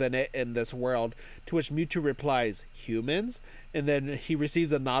stronger than it in this world, to which Mewtwo replies, humans? And then he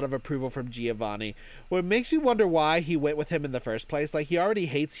receives a nod of approval from Giovanni. What makes you wonder why he went with him in the first place. Like, he already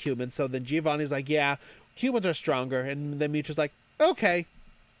hates humans, so then Giovanni's like, yeah, humans are stronger. And then Mewtwo's like, okay.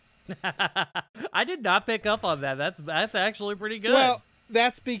 I did not pick up on that. That's actually pretty good. Well,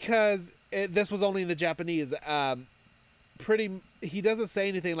 that's because this was only in the Japanese. He doesn't say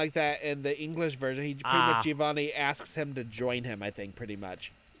anything like that in the English version. He pretty much Giovanni asks him to join him. I think pretty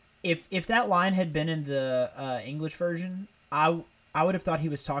much. If that line had been in the English version, I would have thought he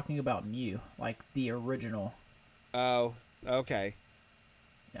was talking about Mew, like the original. Oh, okay.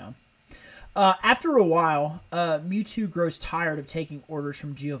 Yeah. After a while, Mewtwo grows tired of taking orders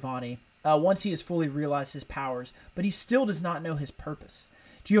from Giovanni once he has fully realized his powers, but he still does not know his purpose.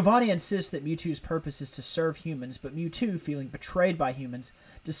 Giovanni insists that Mewtwo's purpose is to serve humans, but Mewtwo, feeling betrayed by humans,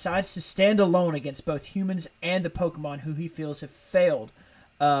 decides to stand alone against both humans and the Pokemon who he feels have failed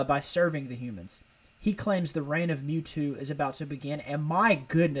by serving the humans. He claims the reign of Mewtwo is about to begin, and my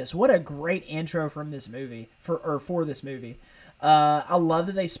goodness, what a great intro from this movie, for this movie. I love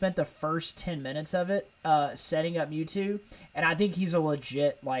that they spent the first 10 minutes of it setting up Mewtwo, and I think he's a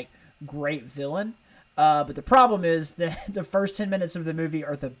legit, great villain. But the problem is that the first 10 minutes of the movie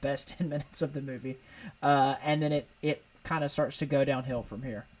are the best 10 minutes of the movie, and then it kind of starts to go downhill from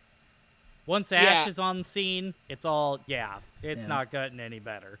here. Once Ash is on the scene, it's not getting any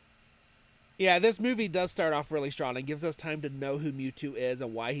better. Yeah, this movie does start off really strong and gives us time to know who Mewtwo is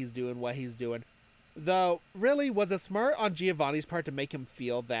and why he's doing what he's doing. Though, really, was it smart on Giovanni's part to make him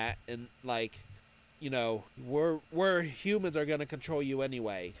feel that, and we're humans are going to control you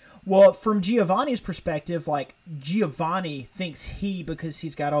anyway? Well, from Giovanni's perspective, Giovanni thinks because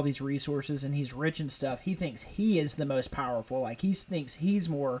he's got all these resources and he's rich and stuff, he thinks he is the most powerful. He thinks he's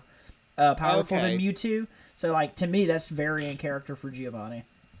more powerful than Mewtwo. So, to me, that's very in character for Giovanni.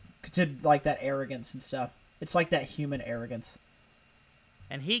 To, that arrogance and stuff. It's like that human arrogance.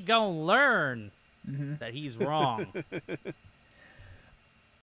 And he gonna learn that he's wrong.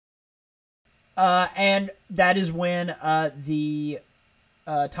 And that is when the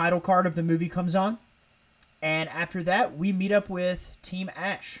title card of the movie comes on. And after that, we meet up with Team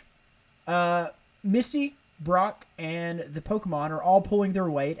Ash. Misty, Brock, and the Pokemon are all pulling their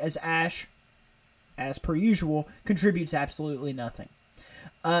weight as Ash, as per usual, contributes absolutely nothing.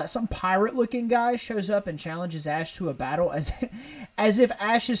 Some pirate-looking guy shows up and challenges Ash to a battle as if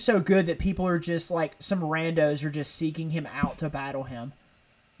Ash is so good that people are just some randos are just seeking him out to battle him.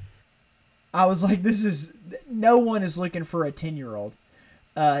 I was like, no one is looking for a 10-year-old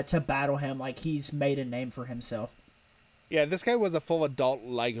to battle him he's made a name for himself. Yeah, this guy was a full adult,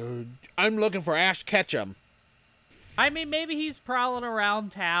 I'm looking for Ash Ketchum. I mean, maybe he's prowling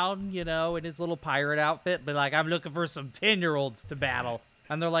around town, in his little pirate outfit, but I'm looking for some 10-year-olds to battle.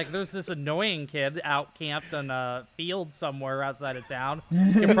 And they're like, there's this annoying kid out camped in a field somewhere outside of town.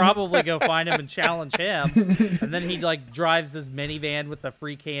 You can probably go find him and challenge him. And then he drives his minivan with the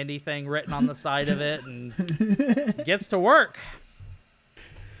free candy thing written on the side of it and gets to work.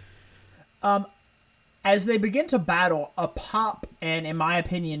 As they begin to battle, a pop and, in my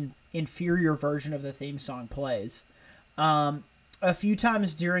opinion, inferior version of the theme song plays. A few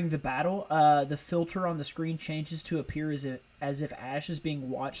times during the battle, the filter on the screen changes to appear as if Ash is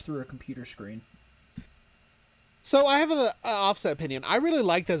being watched through a computer screen. So I have an opposite opinion. I really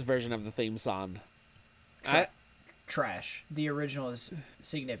like this version of the theme song. Trash. The original is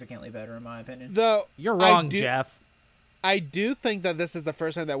significantly better, in my opinion. Though you're wrong, Jeff. I do think that this is the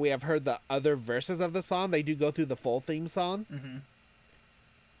first time that we have heard the other verses of the song. They do go through the full theme song.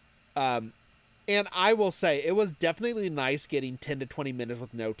 Mm-hmm. And I will say, it was definitely nice getting 10 to 20 minutes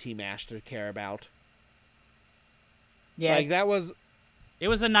with no Team Ash to care about. Yeah. It was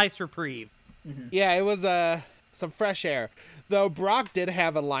a nice reprieve. Mm-hmm. Yeah, it was some fresh air. Though Brock did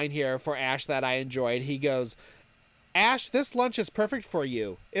have a line here for Ash that I enjoyed. He goes, Ash, this lunch is perfect for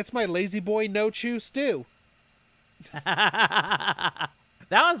you. It's my lazy boy no-chew stew. That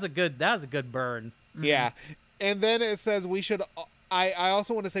was a good burn. Yeah. And then it says we should. I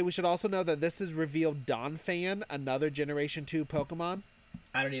also want to say we should also know that this is revealed Donphan, another Generation 2 Pokemon.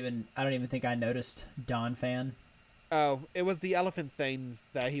 I don't even think I noticed Donphan. Oh, it was the elephant thing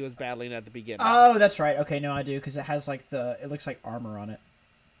that he was battling at the beginning. Oh, that's right. Okay, no, I do, because it has like it looks like armor on it.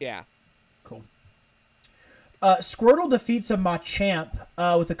 Yeah. Cool. Squirtle defeats a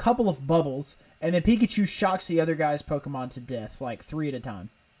Machamp with a couple of bubbles, and then Pikachu shocks the other guy's Pokemon to death, like 3 at a time.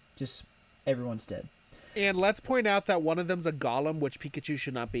 Just everyone's dead. And let's point out that one of them's a golem, which Pikachu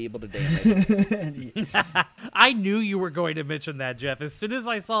should not be able to damage. I knew you were going to mention that, Jeff. As soon as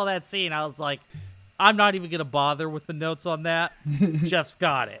I saw that scene, I was like, I'm not even going to bother with the notes on that. Jeff's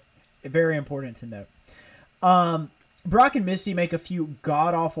got it. Very important to note. Brock and Misty make a few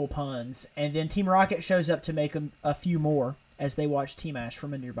god-awful puns, and then Team Rocket shows up to make a few more as they watch Team Ash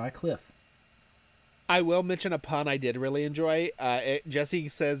from a nearby cliff. I will mention a pun I did really enjoy. Jesse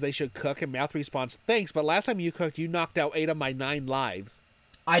says they should cook, and Mouth responds, "Thanks, but last time you cooked, you knocked out 8 of my 9 lives."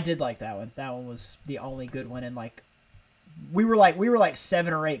 I did like that one. That one was the only good one, and like we were like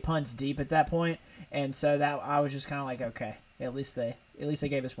 7 or 8 puns deep at that point, and so that I was just kind of like, okay, at least they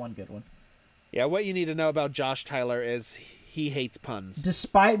gave us one good one. Yeah, what you need to know about Josh Tyler is he hates puns.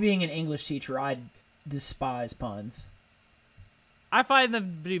 Despite being an English teacher, I despise puns. I find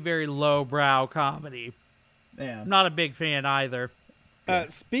them to be very lowbrow comedy. Yeah. I'm not a big fan either.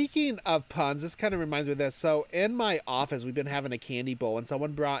 Speaking of puns, this kind of reminds me of this. So in my office, we've been having a candy bowl, and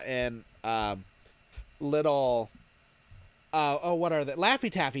someone brought in little, what are they?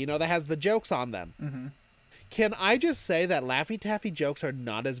 Laffy Taffy, that has the jokes on them. Mm-hmm. Can I just say that Laffy Taffy jokes are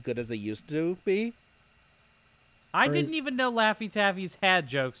not as good as they used to be? I didn't even know Laffy Taffy's had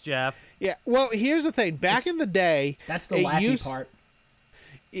jokes, Jeff. Yeah, well, here's the thing. Back in the day... That's the Laffy part.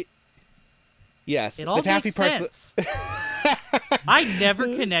 Yes. It all the taffy makes part's sense. I never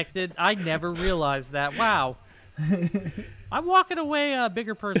connected. I never realized that. Wow. I'm walking away a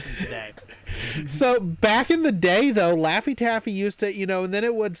bigger person today. So back in the day, though, Laffy Taffy used to, and then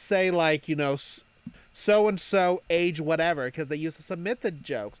it would say like, so-and-so age whatever, because they used to submit the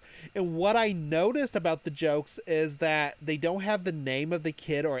jokes. And what I noticed about the jokes is that they don't have the name of the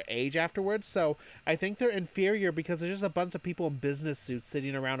kid or age afterwards, so I think they're inferior because there's just a bunch of people in business suits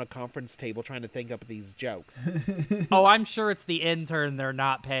sitting around a conference table trying to think up these jokes. Oh, I'm sure it's the intern they're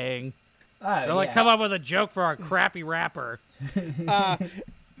not paying. They're like, come up with a joke for our crappy rapper.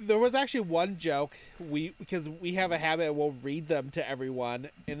 There was actually one joke, because we have a habit, we'll read them to everyone,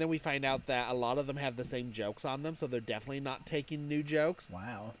 and then we find out that a lot of them have the same jokes on them, so they're definitely not taking new jokes.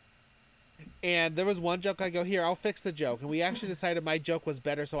 Wow. And there was one joke, I go, here, I'll fix the joke. And we actually decided my joke was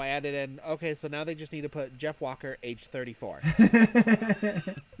better, so I added in, okay, so now they just need to put Jeff Walker, age 34.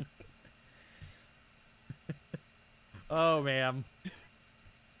 Oh, man.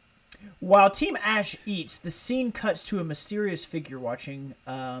 While Team Ash eats, the scene cuts to a mysterious figure watching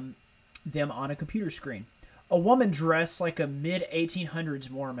them on a computer screen. A woman dressed like a mid-1800s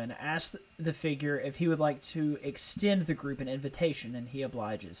Mormon asks the figure if he would like to extend the group an invitation, and he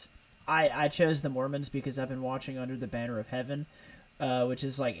obliges. I chose the Mormons because I've been watching Under the Banner of Heaven, which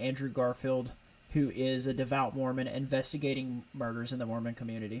is like Andrew Garfield, who is a devout Mormon investigating murders in the Mormon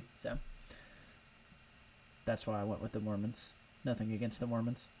community. So that's why I went with the Mormons. Nothing against the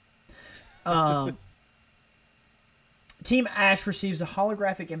Mormons. Team Ash receives a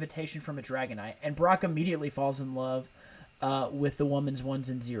holographic invitation from a Dragonite, and Brock immediately falls in love with the woman's ones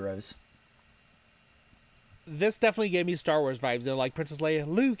and zeros. This definitely gave me Star Wars vibes. They're like, Princess Leia,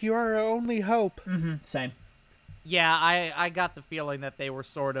 Luke, you are our only hope. Mm-hmm, same. Yeah, I got the feeling that they were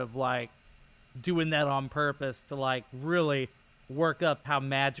sort of like doing that on purpose to like really work up how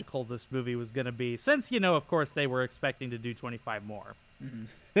magical this movie was going to be. Since, of course, they were expecting to do 25 more. Mm-hmm.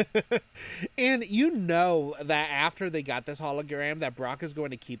 And that after they got this hologram, that Brock is going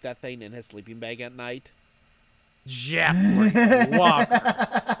to keep that thing in his sleeping bag at night. Jeffrey Walker.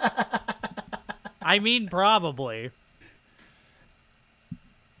 I mean, probably.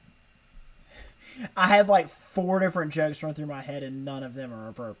 I had like 4 different jokes run through my head, and none of them are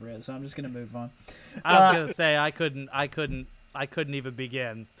appropriate, so I'm just gonna move on. I was gonna say I couldn't even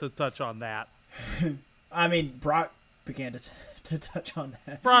begin to touch on that. I mean, Brock began to touch on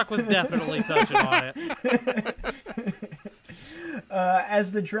that. Brock was definitely touching on it.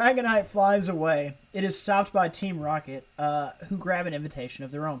 As the Dragonite flies away, it is stopped by Team Rocket, who grab an invitation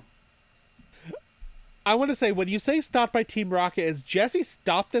of their own. I want to say, when you say stopped by Team Rocket, is Jesse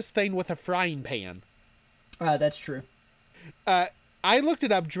stopped this thing with a frying pan? That's true. I looked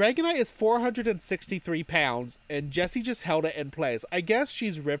it up. Dragonite is 463 pounds, and Jesse just held it in place. I guess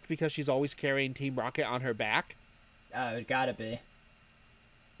she's ripped because she's always carrying Team Rocket on her back. Oh, it gotta be.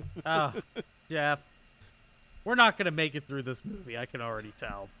 Oh, Jeff. We're not gonna make it through this movie. I can already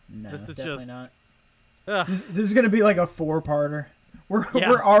tell. No, this is definitely just not. This is gonna be like a 4-parter. We're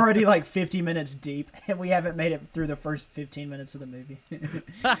already like 50 minutes deep, and we haven't made it through the first 15 minutes of the movie.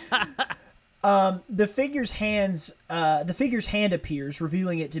 The figure's hand appears,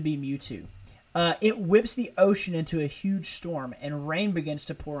 revealing it to be Mewtwo. It whips the ocean into a huge storm, and rain begins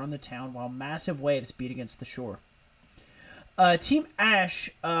to pour on the town while massive waves beat against the shore. Team Ash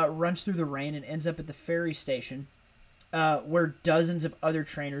runs through the rain and ends up at the ferry station, where dozens of other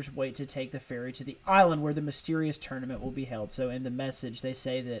trainers wait to take the ferry to the island where the mysterious tournament will be held. So in the message, they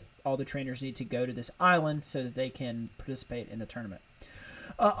say that all the trainers need to go to this island so that they can participate in the tournament.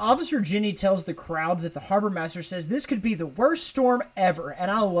 Officer Jenny tells the crowd that the harbor master says this could be the worst storm ever, and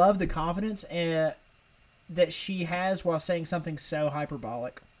I love the confidence that she has while saying something so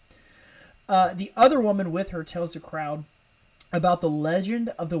hyperbolic. The other woman with her tells the crowd about the legend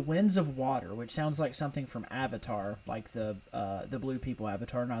of the Winds of Water, which sounds like something from Avatar, like the blue people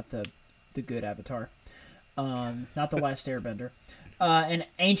Avatar, not the good Avatar, not the Last Airbender. An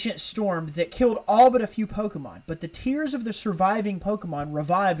ancient storm that killed all but a few Pokemon, but the tears of the surviving Pokemon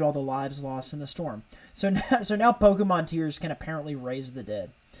revived all the lives lost in the storm. So now Pokemon tears can apparently raise the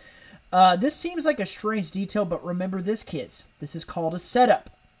dead. This seems like a strange detail, but remember this, kids. This is called a setup.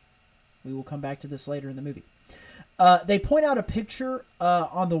 We will come back to this later in the movie. They point out a picture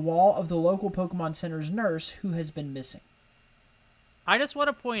on the wall of the local Pokemon Center's nurse who has been missing. I just want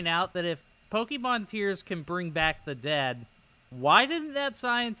to point out that if Pokemon tears can bring back the dead, why didn't that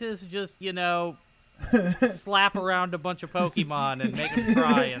scientist just, slap around a bunch of Pokemon and make them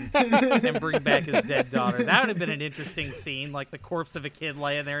cry and bring back his dead daughter? That would have been an interesting scene, like the corpse of a kid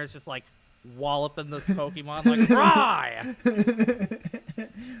laying there is just like walloping this Pokemon, like, cry!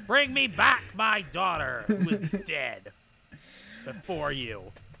 Bring me back my daughter who is dead before you.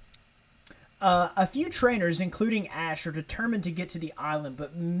 A few trainers, including Ash, are determined to get to the island,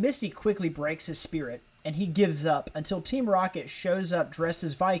 but Misty quickly breaks his spirit, and he gives up until Team Rocket shows up dressed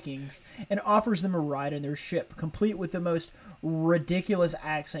as Vikings and offers them a ride in their ship, complete with the most ridiculous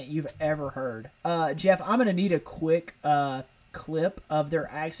accent you've ever heard. Jeff, I'm going to need a quick clip of their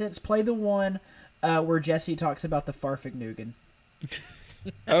accents. Play the one where Jesse talks about the Farfignugan.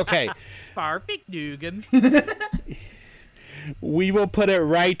 Okay. Farfignugan. We will put it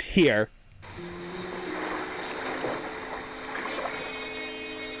right here.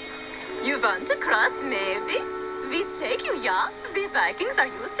 You want to cross, maybe? We take you, yeah? We Vikings are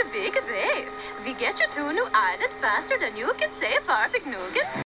used to big wave. We get you to New Island faster than you can say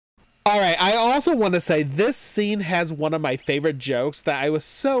Farfignugan. All right, I also want to say this scene has one of my favorite jokes that I was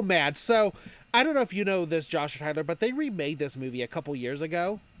so mad. So, I don't know if you know this, Josh or Tyler, but they remade this movie a couple years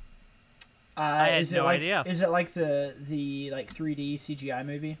ago. I had no idea. Is it like the 3D CGI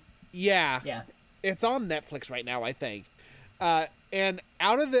movie? Yeah. Yeah. It's on Netflix right now, I think. And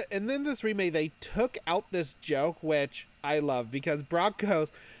then this remake, they took out this joke, which I love, because Brock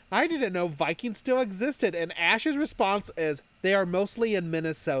goes, I didn't know Vikings still existed. And Ash's response is, they are mostly in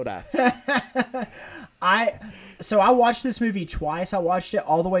Minnesota. I watched this movie twice. I watched it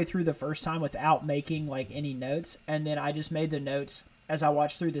all the way through the first time without making like any notes. And then I just made the notes as I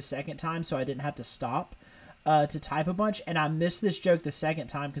watched through the second time, so I didn't have to stop to type a bunch. And I missed this joke the second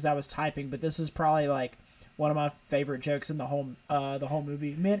time because I was typing, but this is probably like one of my favorite jokes in the whole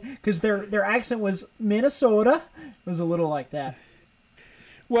movie, because their accent was Minnesota. It was a little like that.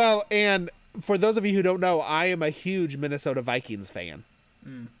 Well, and for those of you who don't know, I am a huge Minnesota Vikings fan.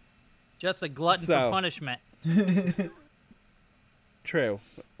 Just a glutton for punishment. True.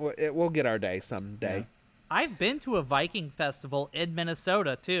 We'll get our day someday. Yeah. I've been to a Viking festival in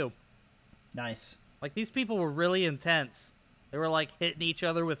Minnesota, too. Nice. Like, these people were really intense. They were, like, hitting each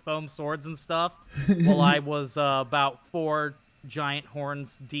other with foam swords and stuff while I was about 4 giant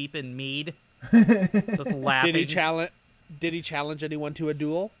horns deep in mead. Just laughing. Did he challenge anyone to a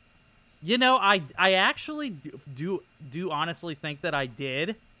duel? You know, I actually do honestly think that I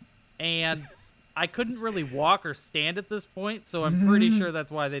did. And I couldn't really walk or stand at this point, so I'm pretty sure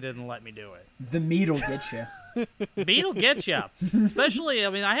that's why they didn't let me do it. The mead'll get you. Mead'll get you. Especially, I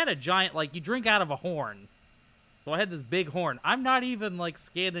mean, I had a giant, like, you drink out of a horn. So I had this big horn. I'm not even, like,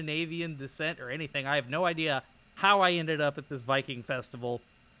 Scandinavian descent or anything. I have no idea how I ended up at this Viking festival.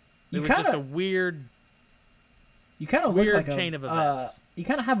 It was just a weird... You kind of look like chain of events. You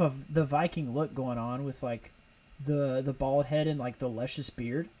kind of have the Viking look going on with, like, the bald head and, like, the luscious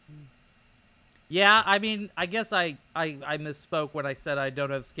beard. Yeah, I mean, I guess I misspoke when I said I don't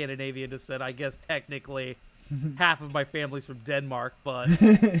have Scandinavian descent. I guess technically half of my family's from Denmark, but...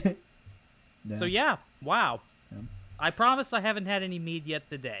 No. So yeah, wow. Yeah. I promise I haven't had any mead yet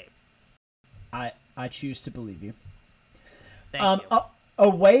today. I I choose to believe you. Thank you. A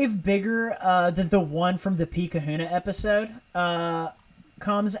wave bigger than the one from the P. Kahuna episode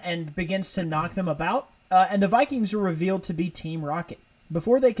comes and begins to knock them about, and the Vikings are revealed to be Team Rocket.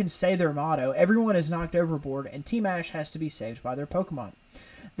 Before they can say their motto, everyone is knocked overboard, and Team Ash has to be saved by their Pokemon.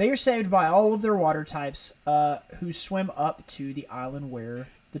 They are saved by all of their water types, who swim up to the island where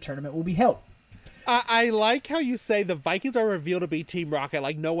the tournament will be held. I like how you say the Vikings are revealed to be Team Rocket,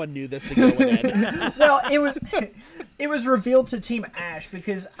 like no one knew this to go in. Well, it was revealed to Team Ash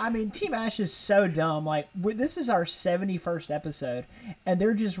because, I mean, Team Ash is so dumb. Like, this is our 71st episode, and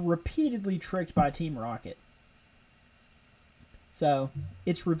they're just repeatedly tricked by Team Rocket. So,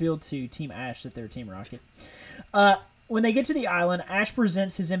 it's revealed to Team Ash that they're Team Rocket. When they get to the island, Ash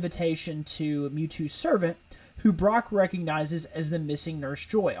presents his invitation to Mewtwo's servant, who Brock recognizes as the missing Nurse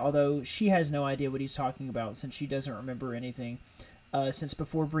Joy, although she has no idea what he's talking about since she doesn't remember anything since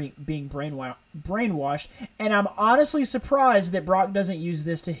before being brainwashed. And I'm honestly surprised that Brock doesn't use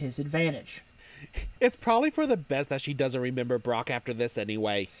this to his advantage. It's probably for the best that she doesn't remember Brock after this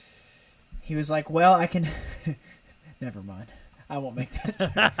anyway. He was like, well, I can... Never mind. I won't make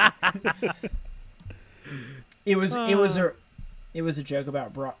that joke. It was a joke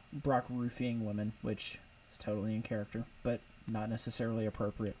about Brock roofing women, which... It's totally in character, but not necessarily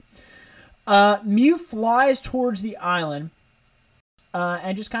appropriate. Mew flies towards the island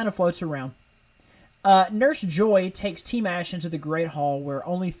and just kind of floats around. Nurse Joy takes Team Ash into the Great Hall where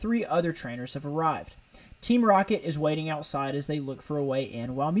only 3 other trainers have arrived. Team Rocket is waiting outside as they look for a way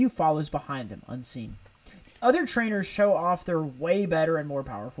in, while Mew follows behind them, unseen. Other trainers show off their way better and more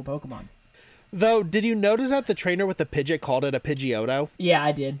powerful Pokemon. Though, did you notice that the trainer with the Pidgeot called it a Pidgeotto? Yeah,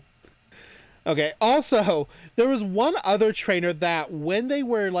 I did. Okay, also, there was one other trainer that when they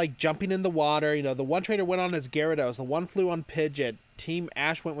were, like, jumping in the water, you know, the one trainer went on as Gyarados, the one flew on Pidgeot, Team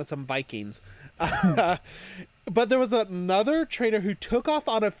Ash went with some Vikings. But there was another trainer who took off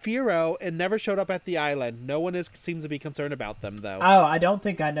on a Fearow and never showed up at the island. No one seems to be concerned about them, though. Oh, I don't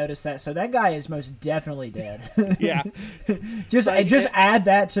think I noticed that. So that guy is most definitely dead. Yeah. just add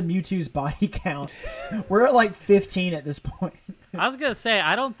that to Mewtwo's body count. We're at, like, 15 at this point. I was going to say,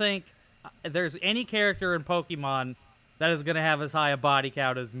 I don't think there's any character in Pokemon that is going to have as high a body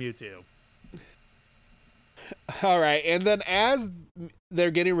count as Mewtwo. All right, and then as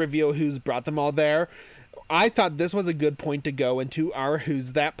they're getting revealed who's brought them all there, I thought this was a good point to go into our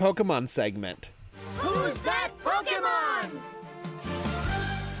Who's That Pokemon segment. Who's that Pokemon?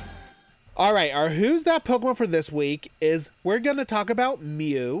 All right, our Who's That Pokemon for this week is we're going to talk about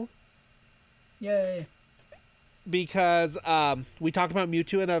Mew. Yay. Because we talked about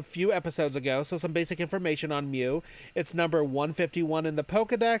Mewtwo in a few episodes ago, so some basic information on Mew. It's number 151 in the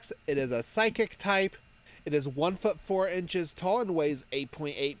Pokedex. It is a psychic type. It is 1 foot 4 inches tall and weighs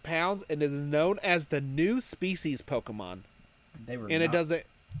 8.8 pounds, and is known as the new species Pokemon. It doesn't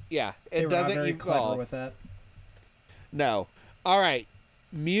very evolve. Clever with that. No. All right.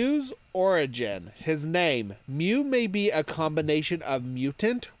 Mew's origin. His name. Mew may be a combination of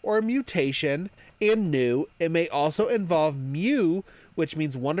mutant or mutation and new. It may also involve Mew, which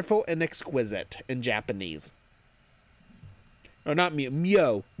means wonderful and exquisite in Japanese. Or not Mew.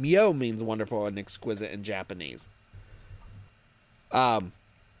 Myo. Myo means wonderful and exquisite in Japanese.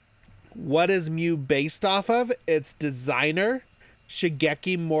 What is Mew based off of? Its designer,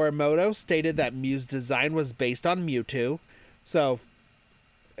 Shigeki Morimoto, stated that Mew's design was based on Mewtwo. So,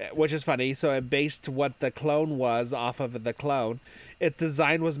 which is funny. So it based what the clone was off of the clone. Its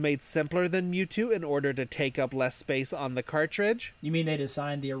design was made simpler than Mewtwo in order to take up less space on the cartridge. You mean they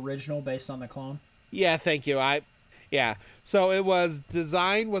designed the original based on the clone? Yeah, thank you. Yeah. So it was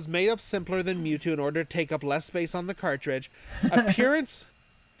design was made up simpler than Mewtwo in order to take up less space on the cartridge.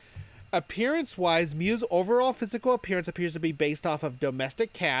 Appearance-wise, Mew's overall physical appearance appears to be based off of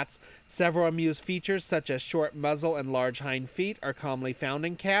domestic cats. Several of Mew's features, such as short muzzle and large hind feet, are commonly found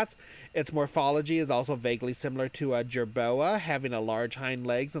in cats. Its morphology is also vaguely similar to a jerboa, having a large hind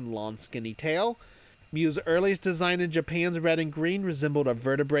legs and long skinny tail. Mew's earliest design in Japan's red and green resembled a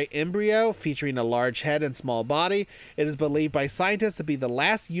vertebrate embryo featuring a large head and small body. It is believed by scientists to be the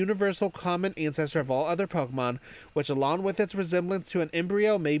last universal common ancestor of all other Pokemon, which along with its resemblance to an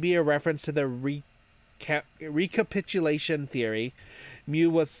embryo may be a reference to the recapitulation theory. Mew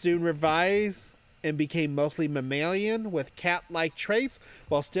was soon revised and became mostly mammalian with cat-like traits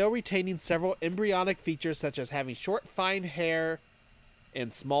while still retaining several embryonic features such as having short fine hair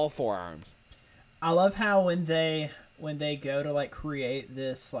and small forearms. I love how when they go to like create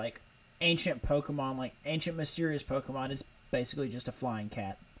this like ancient Pokemon, like ancient mysterious Pokemon, it's basically just a flying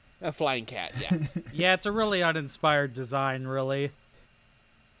cat. A flying cat, yeah. Yeah, it's a really uninspired design, really.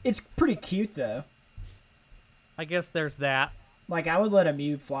 It's pretty cute though. I guess there's that. Like, I would let a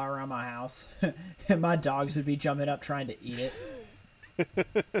Mew fly around my house, and my dogs would be jumping up trying to eat it.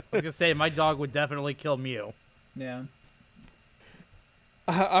 I was gonna say my dog would definitely kill Mew. Yeah.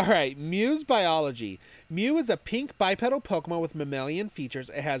 All right, Mew's biology. Mew is a pink bipedal Pokemon with mammalian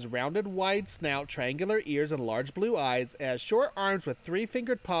features. It has rounded, wide snout, triangular ears, and large blue eyes. It has short arms with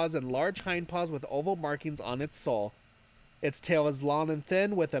 3-fingered paws and large hind paws with oval markings on its sole. Its tail is long and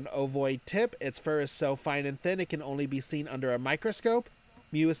thin with an ovoid tip. Its fur is so fine and thin it can only be seen under a microscope.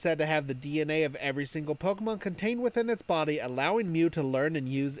 Mew is said to have the DNA of every single Pokemon contained within its body, allowing Mew to learn and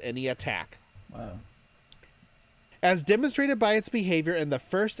use any attack. Wow. As demonstrated by its behavior in the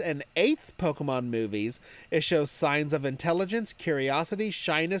first and 8th Pokemon movies, it shows signs of intelligence, curiosity,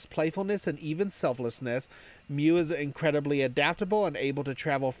 shyness, playfulness, and even selflessness. Mew is incredibly adaptable and able to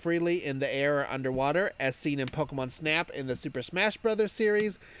travel freely in the air or underwater, as seen in Pokemon Snap in the Super Smash Bros.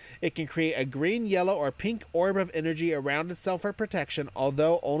 Series. It can create a green, yellow, or pink orb of energy around itself for protection,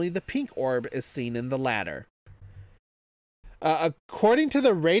 although only the pink orb is seen in the latter. According to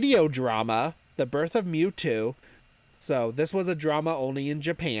the radio drama, The Birth of Mewtwo, so this was a drama only in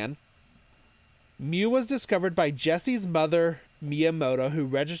Japan, Mew was discovered by Jesse's mother, Miyamoto, who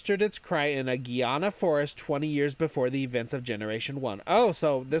registered its cry in a Guyana forest 20 years before the events of Generation 1. Oh,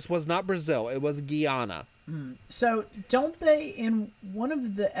 so this was not Brazil, it was Guyana. So, don't they, in one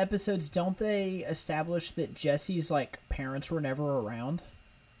of the episodes, don't they establish that Jesse's, like, parents were never around?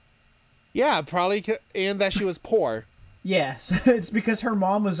 Yeah, probably, and that she was poor. Yes, it's because her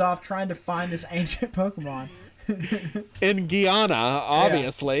mom was off trying to find this ancient Pokemon. In Guyana,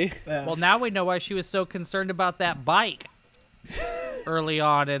 obviously. Yeah. Well, now we know why she was so concerned about that bike early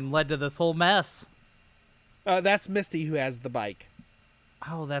on and led to this whole mess. That's Misty who has the bike.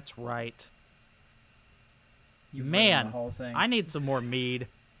 Oh, that's right. You've ruined Man, the whole thing. I need some more mead.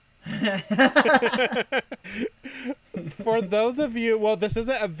 For those of you, well, this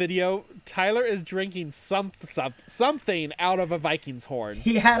isn't a video. Tyler is drinking something out of a Viking's horn.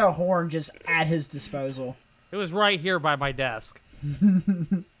 He had a horn just at his disposal. It was right here by my desk.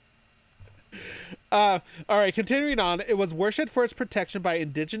 All right, continuing on. It was worshipped for its protection by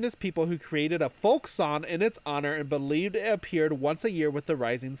indigenous people who created a folk song in its honor and believed it appeared once a year with the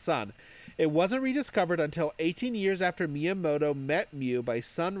rising sun. It wasn't rediscovered until 18 years after Miyamoto met Mew by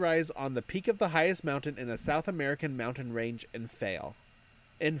sunrise on the peak of the highest mountain in a South American mountain range and fell.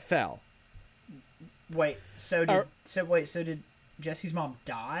 Wait, so did Jesse's mom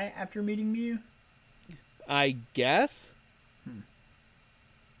die after meeting Mew? I guess.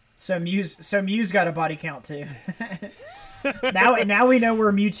 So Mew's got a body count too. now we know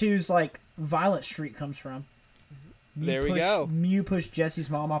where Mewtwo's like violent streak comes from. There we go. Mew pushed Jesse's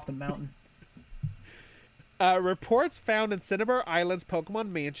mom off the mountain. Reports found in Cinnabar Island's Pokemon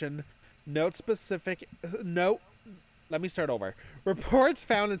Mansion Reports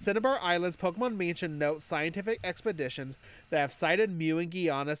found in Cinnabar Island's Pokemon Mansion note scientific expeditions that have cited Mew in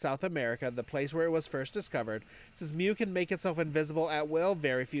Guyana, South America, the place where it was first discovered. Since Mew can make itself invisible at will,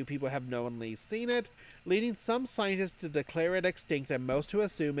 very few people have knowingly seen it, leading some scientists to declare it extinct and most to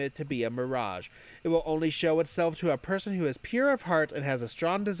assume it to be a mirage. It will only show itself to a person who is pure of heart and has a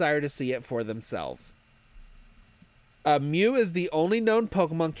strong desire to see it for themselves. Mew is the only known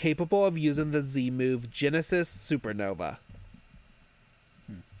Pokemon capable of using the Z move Genesis Supernova.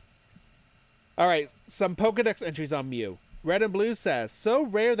 Alright, some Pokedex entries on Mew. Red and Blue says, so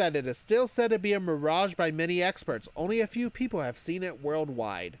rare that it is still said to be a mirage by many experts. Only a few people have seen it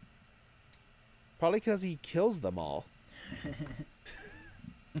worldwide. Probably because he kills them all.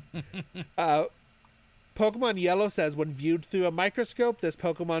 Pokemon Yellow says, when viewed through a microscope, this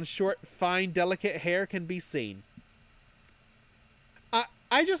Pokemon's short, fine, delicate hair can be seen.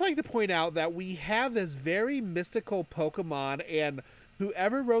 I just like to point out that we have this very mystical Pokemon, and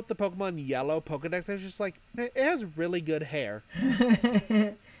whoever wrote the Pokemon Yellow Pokedex is just like, it has really good hair.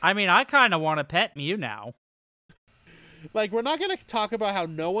 I mean, I kind of want to pet Mew now. Like, we're not going to talk about how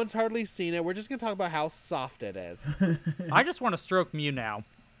no one's hardly seen it. We're just going to talk about how soft it is. I just want to stroke Mew now.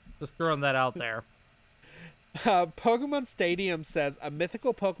 Just throwing that out there. Pokemon Stadium says, a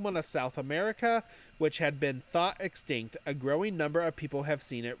mythical Pokemon of South America, which had been thought extinct. A growing number of people have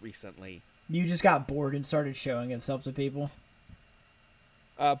seen it recently. Mew just got bored and started showing itself to people.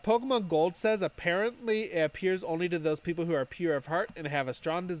 Pokemon Gold says, apparently it appears only to those people who are pure of heart and have a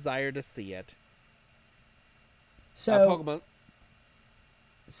strong desire to see it. So,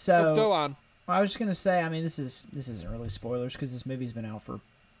 go on. I was just gonna say, I mean, this isn't really spoilers because this movie's been out for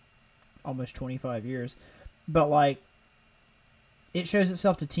almost 25 years, but like, it shows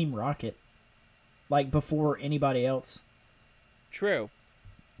itself to Team Rocket, like before anybody else. True.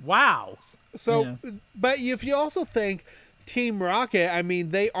 Wow. So, but if you also think Team Rocket, I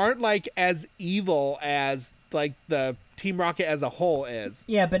mean, they aren't like as evil as like the Team Rocket as a whole is.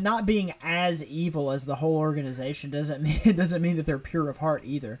 Yeah, but not being as evil as the whole organization doesn't mean that they're pure of heart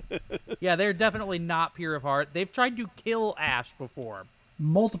either. Yeah, they're definitely not pure of heart. They've tried to kill Ash before.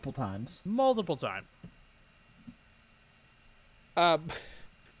 Multiple times. Multiple times.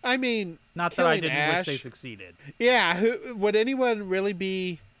 I mean, not that I didn't Ash, wish they succeeded. Yeah, would anyone really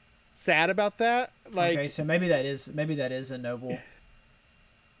be sad about that? Like, okay, so maybe that is a noble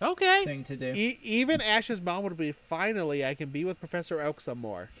thing to do. Even Ash's mom would be, finally, I can be with Professor Oak some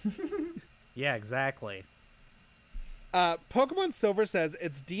more. Yeah, exactly. Pokemon Silver says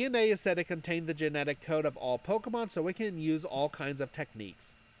its DNA is said to contain the genetic code of all Pokemon, so it can use all kinds of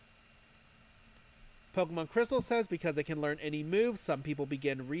techniques. Pokemon Crystal says because it can learn any move, some people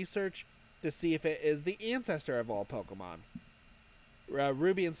begin research to see if it is the ancestor of all Pokemon.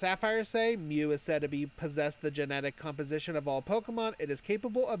 Ruby and Sapphire say Mew is said to be possess the genetic composition of all Pokemon. It is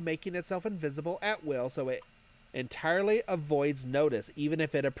capable of making itself invisible at will, so it entirely avoids notice, even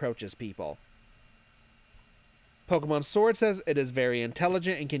if it approaches people. Pokemon Sword says it is very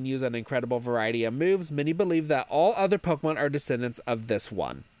intelligent and can use an incredible variety of moves. Many believe that all other Pokemon are descendants of this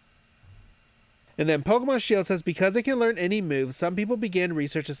one. And then Pokemon Shield says because it can learn any moves, some people begin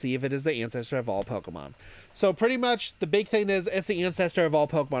research to see if it is the ancestor of all Pokemon. So pretty much the big thing is it's the ancestor of all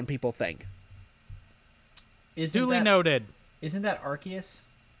Pokemon people think. Duly noted. Isn't that Arceus?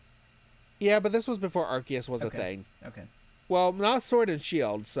 Yeah, but this was before Arceus was a thing. Okay. Well, not Sword and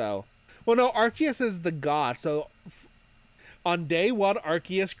Shield, so... Well, no, Arceus is the god, so... On day one,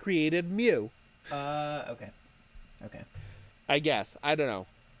 Arceus created Mew. Okay. I guess. I don't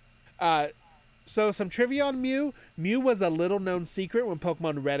know. So some trivia on Mew. Mew was a little-known secret when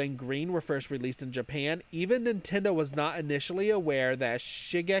Pokemon Red and Green were first released in Japan. Even Nintendo was not initially aware that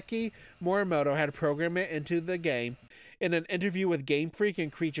Shigeki Morimoto had programmed it into the game. In an interview with Game Freak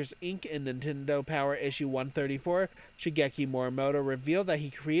and Creatures Inc. in Nintendo Power issue 134, Shigeki Morimoto revealed that he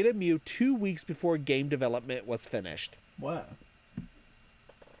created Mew 2 weeks before game development was finished. Wow.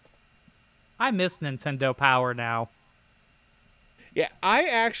 I miss Nintendo Power now. Yeah,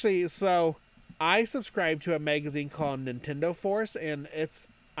 I subscribe to a magazine called Nintendo Force, and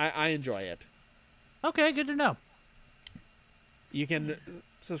I enjoy it. Okay, good to know. You can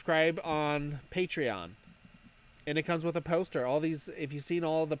subscribe on Patreon, and it comes with a poster. All these, if you've seen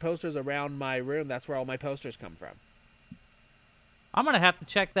all the posters around my room, that's where all my posters come from. I'm going to have to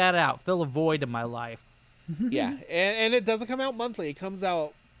check that out. Fill a void in my life. Yeah, and it doesn't come out monthly. It comes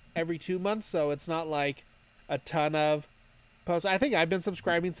out every 2 months, so it's not like a ton of posts. I think I've been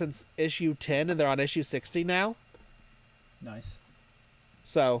subscribing since issue 10, and they're on issue 60 now. Nice.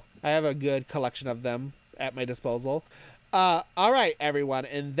 So I have a good collection of them at my disposal. All right, everyone,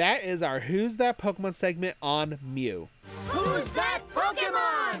 and that is our Who's That Pokemon segment on Mew. Who's that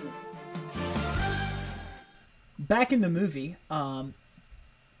Pokemon? Back in the movie,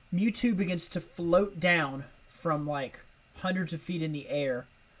 Mewtwo begins to float down from like hundreds of feet in the air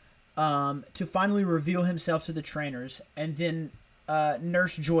to finally reveal himself to the trainers, and then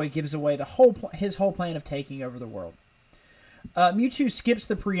Nurse Joy gives away his whole plan of taking over the world. Mewtwo skips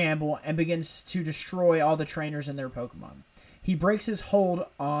the preamble and begins to destroy all the trainers and their Pokemon. He breaks his hold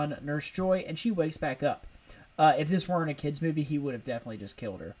on Nurse Joy, and she wakes back up. If this weren't a kid's movie, he would have definitely just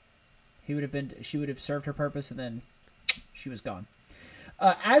killed her. She would have served her purpose, and then she was gone.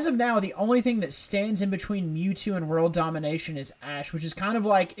 As of now, the only thing that stands in between Mewtwo and world domination is Ash, which is kind of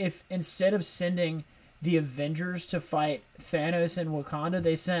like if instead of sending the Avengers to fight Thanos in Wakanda,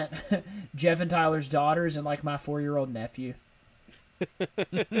 they sent Jeff and Tyler's daughters and like my 4-year-old nephew.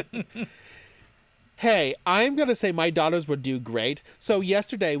 Hey, I'm going to say my daughters would do great. So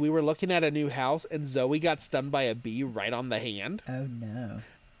yesterday we were looking at a new house and Zoe got stunned by a bee right on the hand. Oh no.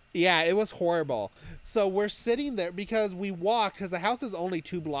 Yeah, it was horrible. So we're sitting there because we walked, because the house is only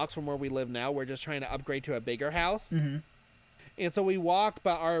 2 blocks from where we live now. We're just trying to upgrade to a bigger house. Mm-hmm. And so we walked,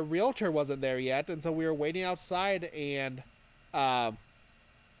 but our realtor wasn't there yet. And so we were waiting outside, and all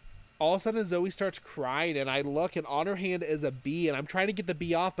of a sudden Zoe starts crying, and I look, and on her hand is a bee, and I'm trying to get the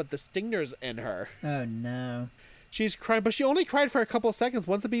bee off, but the stinger's in her. Oh no. She's crying, but she only cried for a couple of seconds.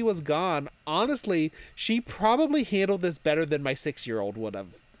 Once the bee was gone, honestly, she probably handled this better than my 6-year-old would have.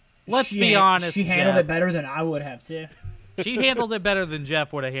 Let's be honest, she handled Jeff. it better than I would have too. She handled it better than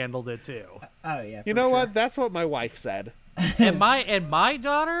Jeff would have handled it too. Oh yeah. You know sure. what? That's what my wife said. And my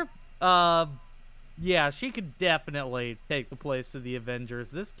daughter, yeah, she could definitely take the place of the Avengers.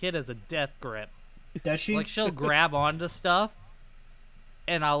 This kid has a death grip. Does she? Like she'll grab onto stuff,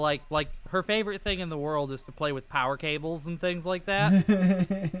 and I'll like her favorite thing in the world is to play with power cables and things like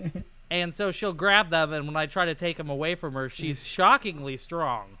that. And so she'll grab them, and when I try to take them away from her, she's shockingly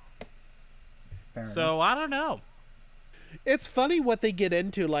strong. So I don't know. It's funny what they get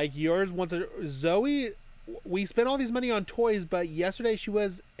into. Like yours, Zoe, we spent all these money on toys, but yesterday she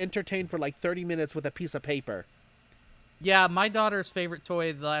was entertained for like 30 minutes with a piece of paper. Yeah, my daughter's favorite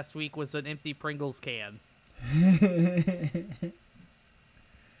toy last week was an empty Pringles can.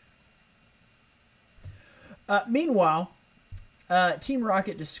 Meanwhile, Team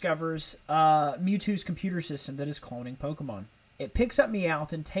Rocket discovers Mewtwo's computer system that is cloning Pokemon. It picks up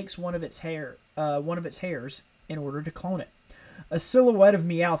Meowth and takes one of its hairs in order to clone it. A silhouette of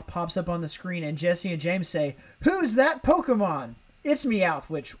Meowth pops up on the screen, and Jesse and James say, "Who's that Pokemon?" It's Meowth,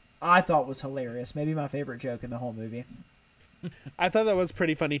 which I thought was hilarious. Maybe my favorite joke in the whole movie. I thought that was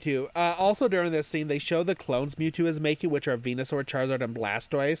pretty funny too. Also during this scene, they show the clones Mewtwo is making, which are Venusaur, Charizard, and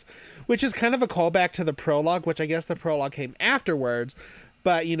Blastoise, which is kind of a callback to the prologue, which I guess the prologue came afterwards.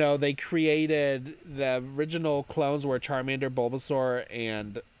 But, you know, they created the original clones were Charmander, Bulbasaur,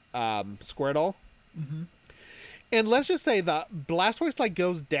 and Squirtle. Mm-hmm. And let's just say the Blastoise like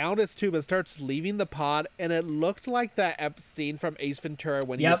goes down its tube and starts leaving the pod, and it looked like that scene from Ace Ventura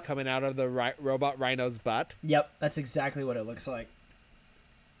when he was coming out of the robot rhino's butt. Yep, that's exactly what it looks like.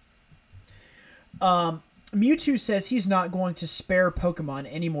 Mewtwo says he's not going to spare Pokemon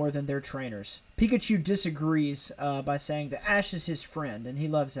any more than their trainers. Pikachu disagrees by saying that Ash is his friend, and he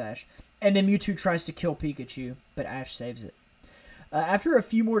loves Ash. And then Mewtwo tries to kill Pikachu, but Ash saves it. After a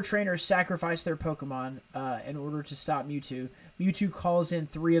few more trainers sacrifice their Pokemon in order to stop Mewtwo, Mewtwo calls in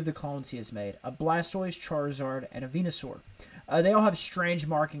 3 of the clones he has made, a Blastoise, Charizard, and a Venusaur. They all have strange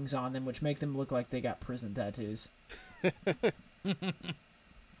markings on them, which make them look like they got prison tattoos.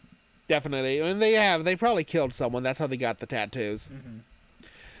 Definitely. And they probably killed someone. That's how they got the tattoos.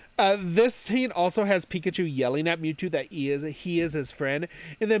 Mm-hmm. This scene also has Pikachu yelling at Mewtwo that he is his friend.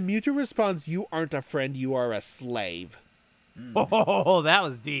 And then Mewtwo responds, "You aren't a friend, you are a slave." Oh, that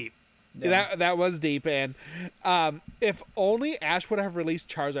was deep. Yeah. That was deep. And if only Ash would have released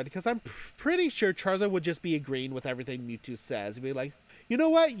Charizard, because I'm pretty sure Charizard would just be agreeing with everything Mewtwo says. He'd be like, "You know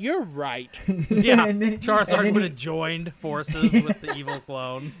what? You're right." Yeah, Charizard would have joined forces with the evil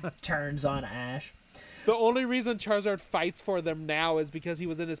clone. Turns on Ash. The only reason Charizard fights for them now is because he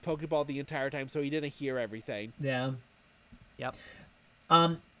was in his Pokeball the entire time, so he didn't hear everything. Yeah. Yep.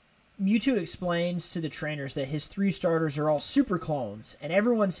 Mewtwo explains to the trainers that his 3 starters are all super clones, and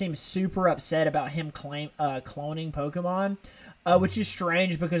everyone seems super upset about him cloning Pokemon, which is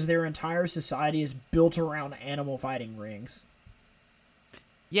strange because their entire society is built around animal fighting rings.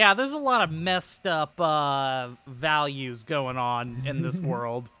 Yeah, there's a lot of messed up values going on in this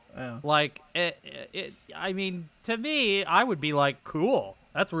world. Oh. Like, I mean, to me, I would be like, cool.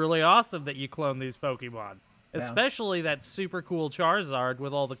 That's really awesome that you clone these Pokemon. Especially that super cool Charizard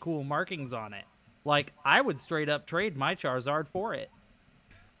with all the cool markings on it. Like, I would straight up trade my Charizard for it.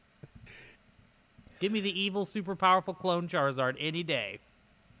 Give me the evil, super powerful clone Charizard any day.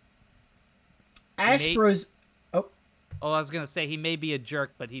 Ash throws... Oh, I was going to say, he may be a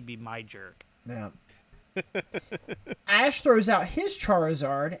jerk, but he'd be my jerk. Yeah. Ash throws out his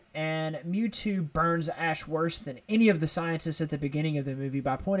Charizard, and Mewtwo burns Ash worse than any of the scientists at the beginning of the movie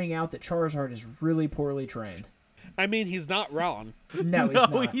by pointing out that Charizard is really poorly trained. I mean, he's not wrong. No,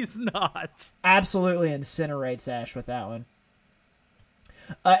 he's not. Absolutely incinerates Ash with that one.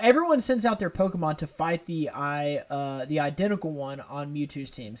 Everyone sends out their Pokemon to fight the identical one on Mewtwo's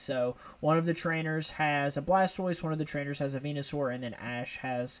team. So one of the trainers has a Blastoise, one of the trainers has a Venusaur, and then Ash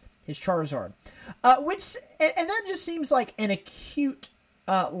has his Charizard. And that just seems like an acute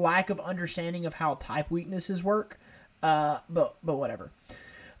lack of understanding of how type weaknesses work. But whatever.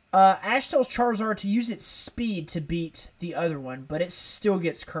 Ash tells Charizard to use its speed to beat the other one, but it still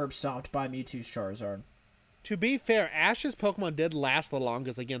gets curb stomped by Mewtwo's Charizard. To be fair, Ash's Pokemon did last the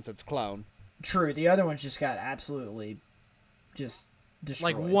longest against its clone. True, the other ones just got absolutely just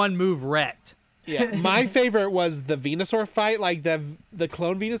destroyed. Like one move wrecked. Yeah, my favorite was the Venusaur fight. Like the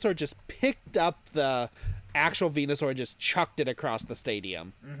clone Venusaur just picked up the actual Venusaur and just chucked it across the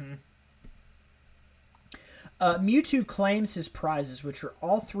stadium. Mm-hmm. Mewtwo claims his prizes, which are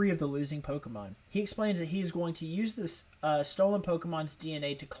all 3 of the losing Pokemon. He explains that he is going to use this stolen Pokemon's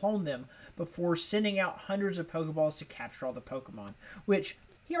DNA to clone them before sending out hundreds of Pokeballs to capture all the Pokemon, which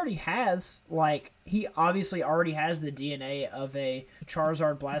he already has. Like, he obviously already has the DNA of a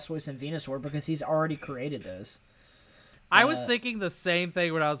Charizard, Blastoise, and Venusaur because he's already created those. I was thinking the same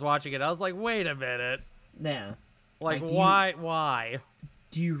thing when I was watching it. I was like, wait a minute. Yeah. Like why?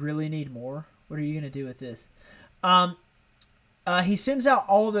 Do you really need more? What are you going to do with this? He sends out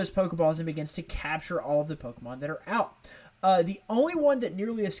all of those Pokeballs and begins to capture all of the Pokemon that are out. The only one that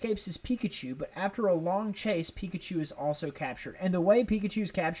nearly escapes is Pikachu, but after a long chase, Pikachu is also captured. And the way Pikachu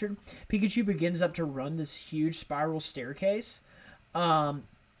is captured, Pikachu begins up to run this huge spiral staircase, and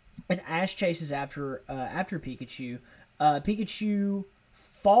Ash chases after Pikachu. Pikachu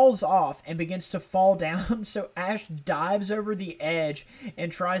falls off and begins to fall down, so Ash dives over the edge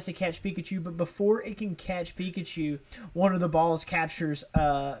and tries to catch Pikachu, but before it can catch Pikachu, one of the balls captures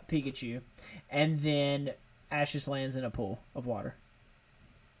Pikachu, and then Ash just lands in a pool of water.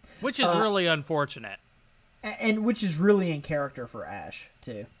 Which is really unfortunate. And which is really in character for Ash,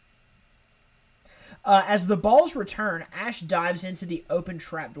 too. As the balls return, Ash dives into the open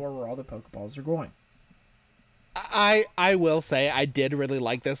trapdoor where all the Pokeballs are going. I will say I did really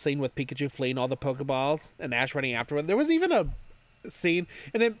like this scene with Pikachu fleeing all the Pokeballs and Ash running afterward. There was even a scene,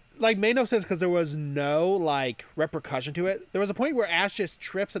 and it made no sense because there was no repercussion to it. There was a point where Ash just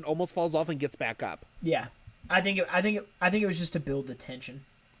trips and almost falls off and gets back up. Yeah, I think it was just to build the tension.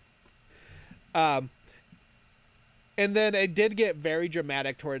 And then it did get very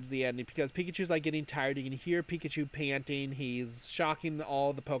dramatic towards the end because Pikachu's getting tired. You can hear Pikachu panting. He's shocking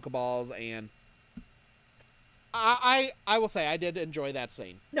all the Pokeballs, and I will say I did enjoy that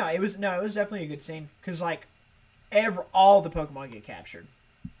scene. No, it was definitely a good scene because all the Pokemon get captured.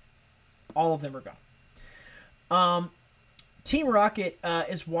 All of them are gone. Team Rocket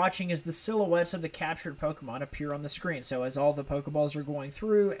is watching as the silhouettes of the captured Pokemon appear on the screen. So as all the Pokeballs are going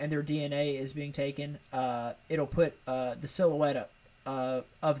through and their DNA is being taken, it'll put the silhouette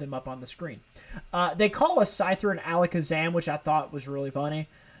of them up on the screen. They call us Scyther and Alakazam, which I thought was really funny.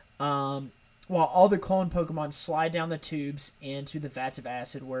 While all the clone Pokemon slide down the tubes into the vats of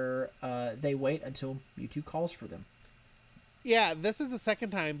acid where they wait until Mewtwo calls for them. Yeah, this is the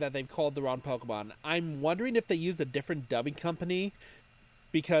second time that they've called the wrong Pokemon. I'm wondering if they used a different dubbing company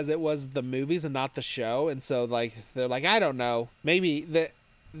because it was the movies and not the show. And so, they're like, I don't know. Maybe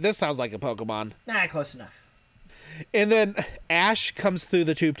this sounds like a Pokemon. Nah, close enough. And then Ash comes through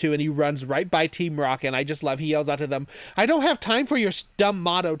the tube, too, and he runs right by Team Rocket. And I just love, he yells out to them, I don't have time for your dumb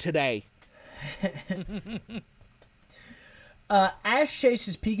motto today. Ash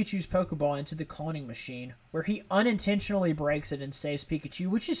chases Pikachu's Pokeball into the cloning machine, where he unintentionally breaks it and saves Pikachu,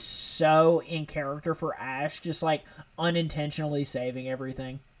 which is so in character for Ash, just unintentionally saving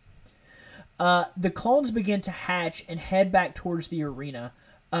everything. The clones begin to hatch and head back towards the arena,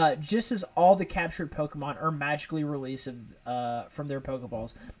 just as all the captured Pokemon are magically released from their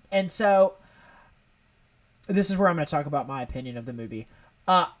Pokeballs. And so, this is where I'm going to talk about my opinion of the movie.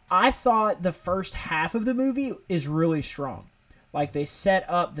 I thought the first half of the movie is really strong. They set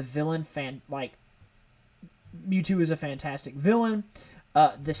up the villain Mewtwo is a fantastic villain.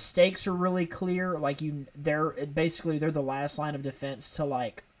 The stakes are really clear. They're the last line of defense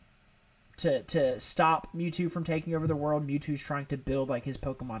to stop Mewtwo from taking over the world. Mewtwo's trying to build his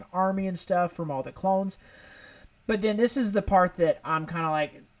Pokemon army and stuff from all the clones. But then this is the part that I'm kind of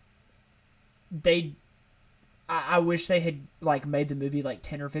I wish they had made the movie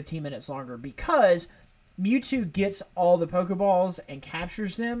 10 or 15 minutes longer, because Mewtwo gets all the Pokeballs and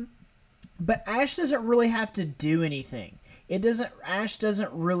captures them, but Ash doesn't really have to do anything. Ash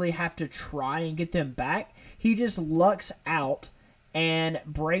doesn't really have to try and get them back. He just lucks out and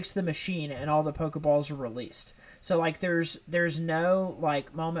breaks the machine and all the Pokeballs are released. So there's no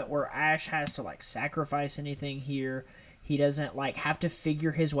moment where Ash has to sacrifice anything here. He doesn't have to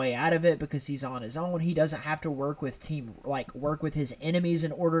figure his way out of it because he's on his own. He doesn't have to work with his enemies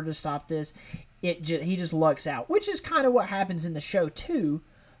in order to stop this. He just lucks out, which is kind of what happens in the show too.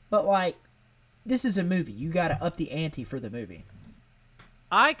 But this is a movie. You got to up the ante for the movie.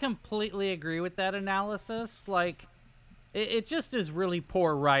 I completely agree with that analysis. It just is really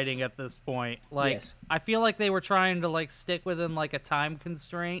poor writing at this point. Yes. I feel like they were trying to stick within a time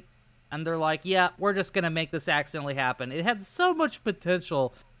constraint. And they're like, yeah, we're just going to make this accidentally happen. It had so much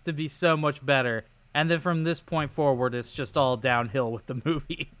potential to be so much better. And then from this point forward, it's just all downhill with the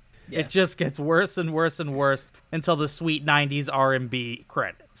movie. Yeah. It just gets worse and worse and worse until the sweet 90s R&B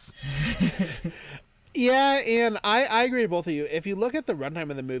credits. Yeah, and I agree with both of you. If you look at the runtime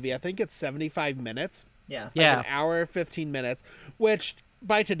of the movie, I think it's 75 minutes. Yeah. An hour, 15 minutes, which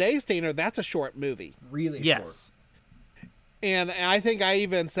by today's standard, that's a short movie. Really yes. short. And I think I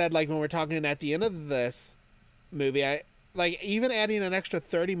even said, when we're talking at the end of this movie, I even adding an extra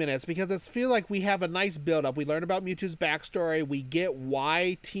 30 minutes, because it's feel like we have a nice build up. We learn about Mewtwo's backstory. We get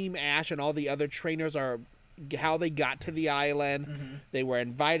why Team Ash and all the other trainers how they got to the island. Mm-hmm. They were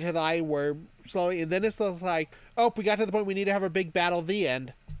invited to the island. We're slowly, and then it's we got to the point we need to have a big battle. The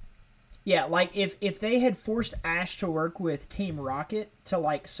end. Yeah, like if they had forced Ash to work with Team Rocket to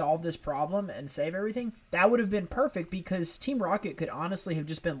like solve this problem and save everything, that would have been perfect because Team Rocket could honestly have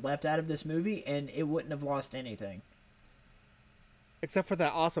just been left out of this movie and it wouldn't have lost anything. Except for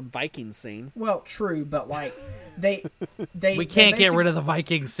that awesome Viking scene. Well, true, but like they we can't get rid of the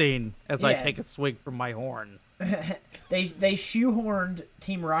Viking scene as I Yeah. take a swig from my horn. they shoehorned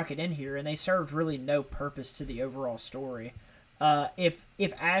Team Rocket in here and they served really no purpose to the overall story.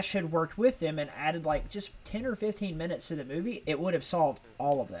 If Ash had worked with them and added like just 10 or 15 minutes to the movie, it would have solved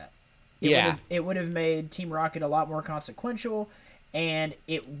all of that. It would have made Team Rocket a lot more consequential, and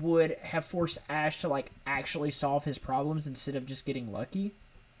it would have forced Ash to like actually solve his problems instead of just getting lucky.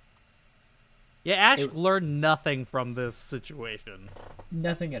 Yeah, Ash learned nothing from this situation.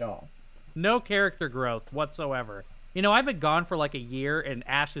 Nothing at all. No character growth whatsoever. You know, I've been gone for like a year, and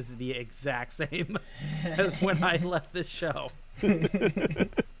Ash is the exact same as when I left this show.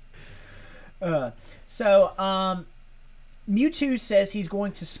 Mewtwo says he's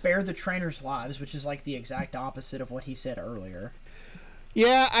going to spare the trainers' lives, which is like the exact opposite of what he said earlier.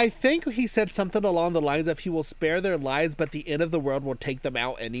 Yeah, I think he said something along the lines of he will spare their lives, but the end of the world will take them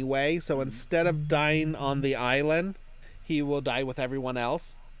out anyway. So instead of dying on the island, he will die with everyone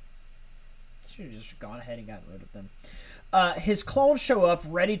else. Should have just gone ahead and gotten rid of them. His clones show up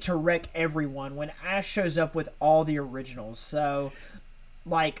ready to wreck everyone when Ash shows up with all the originals. So,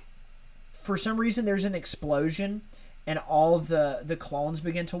 like, for some reason there's an explosion and all the clones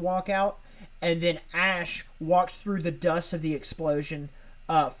begin to walk out. And then Ash walks through the dust of the explosion,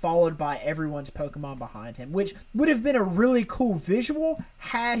 followed by everyone's Pokemon behind him, which would have been a really cool visual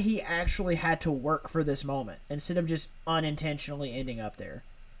had he actually had to work for this moment instead of just unintentionally ending up there.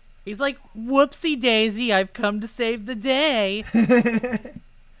 He's like, whoopsie daisy, I've come to save the day.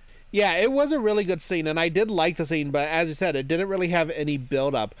 Yeah, it was a really good scene, and I did like the scene, but as you said, it didn't really have any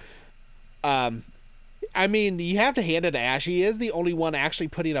build-up. I mean, you have to hand it to Ash. He is the only one actually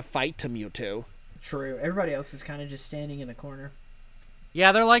putting a fight to Mewtwo. True. Everybody else is kind of just standing in the corner.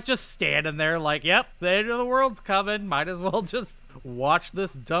 Yeah, they're like just standing there like, yep, the end of the world's coming. Might as well just watch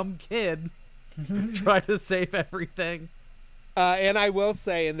this dumb kid try to save everything. And I will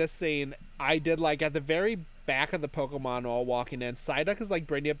say in this scene, I did like at the very back of the Pokemon all walking in, Psyduck is like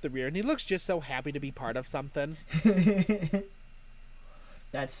bringing up the rear, and he looks just so happy to be part of something.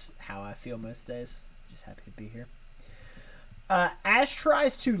 That's how I feel most days. Just happy to be here. Ash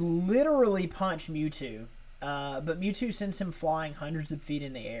tries to literally punch Mewtwo, but Mewtwo sends him flying hundreds of feet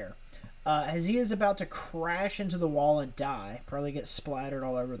in the air. As he is about to crash into the wall and die, probably get splattered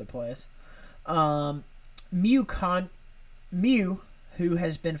all over the place. Mew, who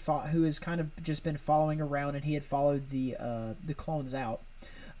has kind of just been following around, and he had followed the clones out.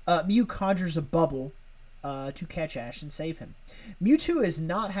 Mew conjures a bubble to catch Ash and save him. Mewtwo is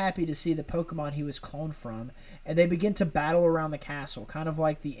not happy to see the Pokemon he was cloned from, and they begin to battle around the castle, kind of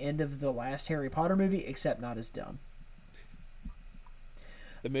like the end of the last Harry Potter movie, except not as dumb.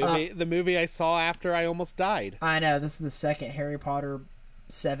 The movie I saw after I almost died. I know, this is the second Harry Potter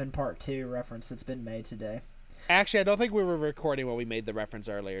 7 Part 2 reference that's been made today. Actually, I don't think we were recording when we made the reference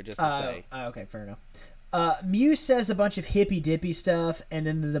earlier, just to say. Okay, fair enough. Mew says a bunch of hippy-dippy stuff, and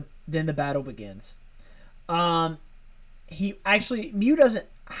then the battle begins. Mew doesn't...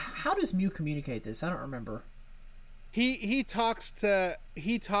 How does Mew communicate this? I don't remember. He talks to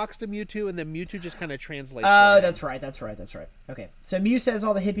Mewtwo, and then Mewtwo just kind of translates. Oh, that's right. Okay, so Mew says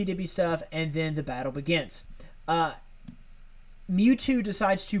all the hippy-dippy stuff, and then the battle begins. Mewtwo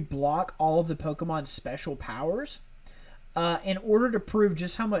decides to block all of the Pokemon's special powers in order to prove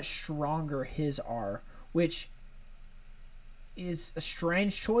just how much stronger his are, which is a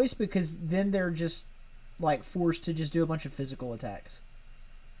strange choice because then they're just like forced to just do a bunch of physical attacks.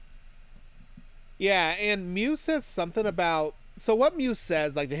 Yeah, and Mew says something about... So what Mew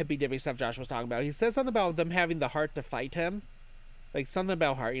says, like the hippy-dippy stuff Josh was talking about, he says something about them having the heart to fight him. Like something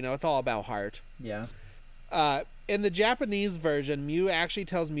about heart, it's all about heart. Yeah. In the Japanese version, Mew actually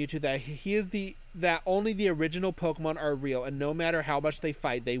tells Mewtwo that that only the original Pokemon are real, and no matter how much they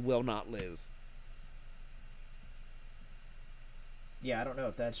fight, they will not lose. Yeah, I don't know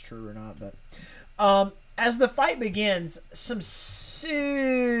if that's true or not, but as the fight begins, some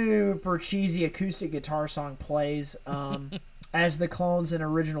super cheesy acoustic guitar song plays as the clones and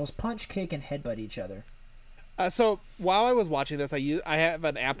originals punch, kick, and headbutt each other. So while I was watching this, I have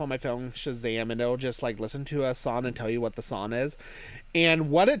an app on my phone, Shazam, and it'll just like listen to a song and tell you what the song is. And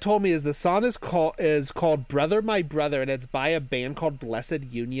what it told me is the song is called "Brother My Brother," and it's by a band called Blessed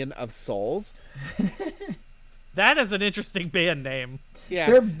Union of Souls. That is an interesting band name.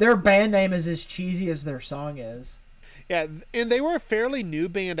 Yeah, Their band name is as cheesy as their song is. Yeah, and they were a fairly new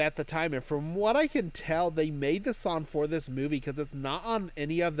band at the time, and from what I can tell, they made the song for this movie because it's not on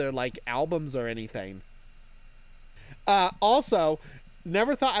any of their like albums or anything. Also,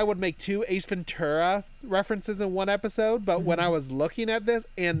 never thought I would make 2 Ace Ventura references in one episode, but when I was looking at this,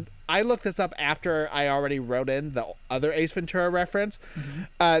 and I looked this up after I already wrote in the other Ace Ventura reference,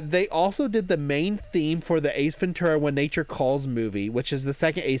 they also did the main theme for the Ace Ventura When Nature Calls movie, which is the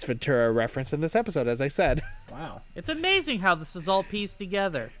second Ace Ventura reference in this episode, as I said. Wow. It's amazing how this is all pieced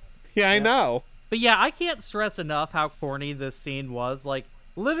together. Yeah, I know. But yeah, I can't stress enough how corny this scene was. Like,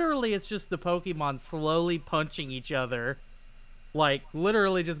 literally, it's just the Pokemon slowly punching each other. Like,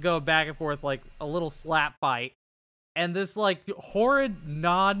 literally just going back and forth like a little slap fight. And this, like, horrid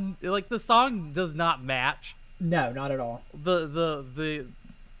like, the song does not match. No, not at all. The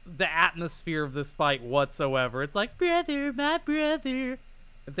atmosphere of this fight whatsoever. It's like, brother, my brother,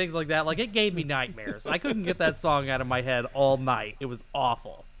 and things like that. Like, it gave me nightmares. I couldn't get that song out of my head all night. It was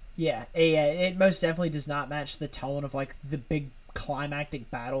awful. Yeah, it most definitely does not match the tone of, like, the big climactic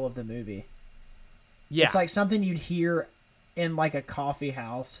battle of the movie. Yeah. It's like something you'd hear in, like, a coffee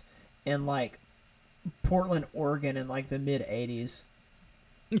house in, like, Portland, Oregon in, like, the mid-'80s.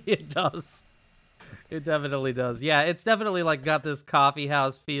 It does. It definitely does. Yeah, it's definitely, like, got this coffee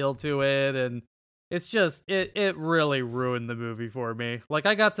house feel to it, and it's just, it really ruined the movie for me. Like,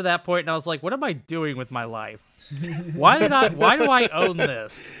 I got to that point, and I was like, what am I doing with my life? Why do I own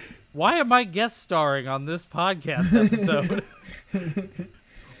this? Why am I guest starring on this podcast episode?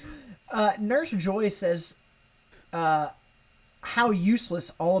 Nurse Joy says how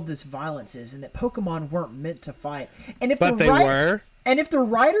useless all of this violence is and that Pokemon weren't meant to fight. And if they were. And if the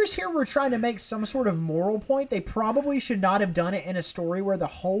writers here were trying to make some sort of moral point, they probably should not have done it in a story where the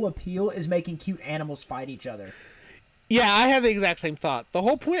whole appeal is making cute animals fight each other. Yeah, I had the exact same thought. The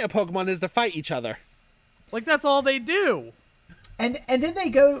whole point of Pokemon is to fight each other. Like, that's all they do. And then they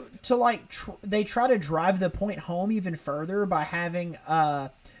go to, like, they try to drive the point home even further by having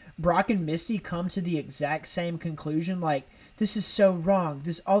Brock and Misty come to the exact same conclusion, like, this is so wrong.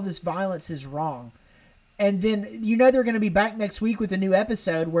 All this violence is wrong. And then, you know, they're going to be back next week with a new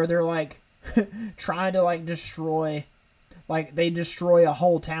episode where they're, like, trying to, like, destroy a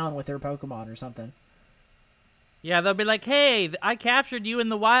whole town with their Pokemon or something. Yeah, they'll be like, hey, I captured you in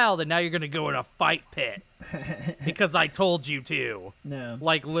the wild, and now you're going to go in a fight pit. Because I told you to. No.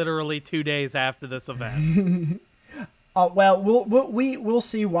 Like, literally 2 days after this event. Well, we'll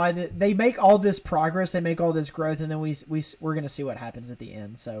see why they make all this progress, they make all this growth, and then we're gonna see what happens at the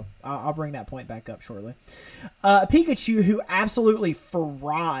end. So I'll bring that point back up shortly. Pikachu, who absolutely frizzle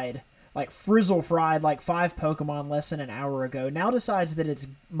fried like 5 Pokemon less than an hour ago, now decides that it's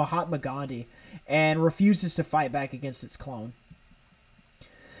Mahatma Gandhi and refuses to fight back against its clone.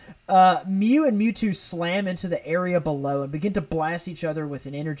 Mew and Mewtwo slam into the area below and begin to blast each other with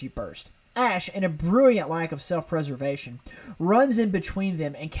an energy burst. Ash, in a brilliant lack of self-preservation, runs in between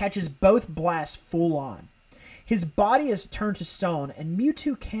them and catches both blasts full on. His body is turned to stone, and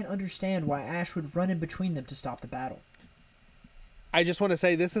Mewtwo can't understand why Ash would run in between them to stop the battle. I just want to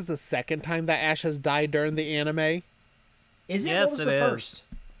say this is the second time that Ash has died during the anime. Is it? Yes, What was the first?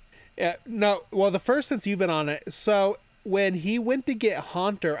 Yeah, no, well, the first since you've been on it. So when he went to get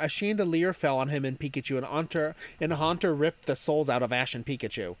Haunter, a chandelier fell on him and Pikachu, and Haunter ripped the souls out of Ash and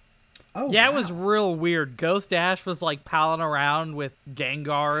Pikachu. Oh, Yeah, wow. it was real weird. Ghost Ash was, like, palling around with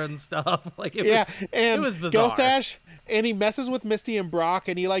Gengar and stuff. Like, it was bizarre. Ghost Ash, and he messes with Misty and Brock,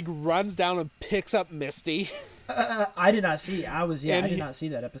 and he, like, runs down and picks up Misty. I did not see. I did not see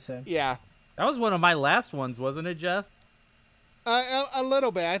that episode. Yeah. That was one of my last ones, wasn't it, Jeff? A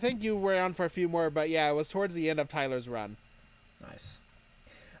little bit. I think you were on for a few more, but yeah, it was towards the end of Tyler's run. Nice.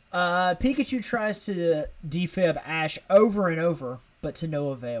 Pikachu tries to defib Ash over and over, but to no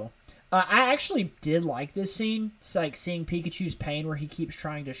avail. I actually did like this scene. It's like seeing Pikachu's pain where he keeps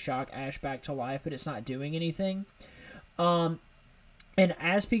trying to shock Ash back to life, but it's not doing anything. And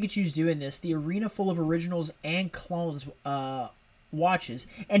as Pikachu's doing this, the arena full of originals and clones watches.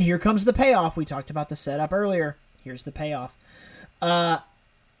 And here comes the payoff. We talked about the setup earlier. Here's the payoff. All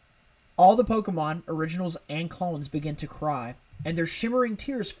the Pokemon, originals and clones, begin to cry, and their shimmering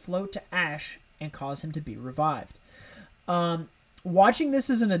tears float to Ash and cause him to be revived. Watching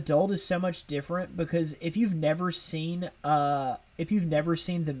this as an adult is so much different because if you've never seen the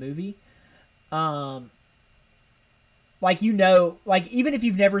movie, even if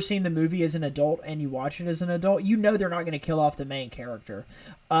you've never seen the movie as an adult and you watch it as an adult, you know they're not going to kill off the main character.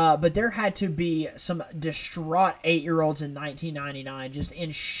 But there had to be some distraught 8-year-olds in 1999 just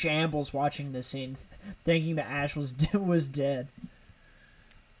in shambles watching this scene, thinking that Ash was dead.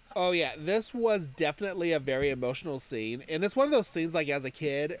 Oh yeah, this was definitely a very emotional scene, and it's one of those scenes like as a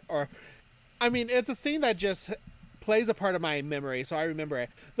kid, or, I mean, it's a scene that just plays a part of my memory, so I remember it.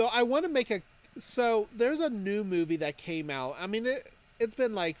 Though I want to so there's a new movie that came out. I mean, it's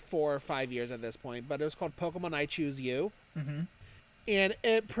been like 4 or 5 years at this point, but it was called Pokemon I Choose You, and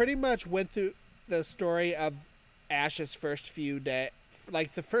it pretty much went through the story of Ash's first few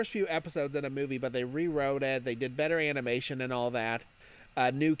like the first few episodes in a movie, but they rewrote it. They did better animation and all that.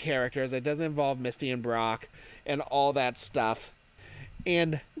 New characters. It doesn't involve Misty and Brock and all that stuff.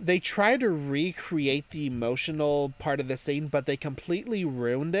 And they tried to recreate the emotional part of the scene, but they completely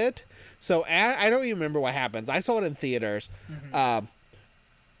ruined it. So I don't even remember what happens. I saw it in theaters.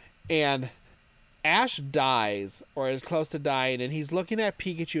 And Ash dies, or is close to dying, and he's looking at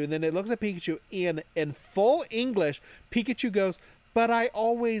Pikachu, and then it looks at Pikachu, and in full English, Pikachu goes, "But I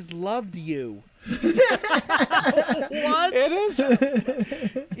always loved you." What? It is.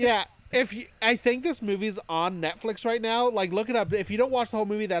 Yeah. I think this movie's on Netflix right now. Like, look it up. If you don't watch the whole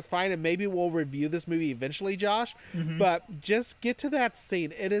movie, that's fine, and maybe we'll review this movie eventually, Josh. But just get to that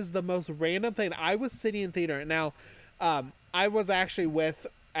scene. It is the most random thing. I was sitting in theater, and now, I was actually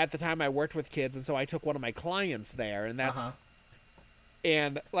at the time I worked with kids, and so I took one of my clients there, and that's.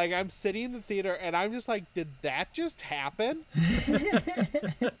 And, like, I'm sitting in the theater, and I'm just like, did that just happen?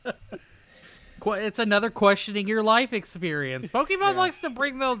 It's another questioning your life experience. Pokemon likes to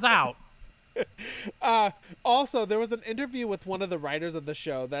bring those out. Also, there was an interview with one of the writers of the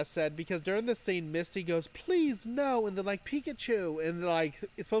show that said, because during this scene, Misty goes, "Please, no," and they're like, "Pikachu," and like,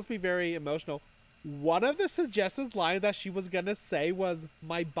 it's supposed to be very emotional. One of the suggested lines that she was going to say was,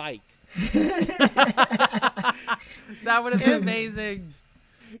 "My bike." That would have been amazing.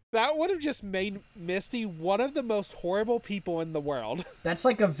 That would have just made Misty one of the most horrible people in the world. That's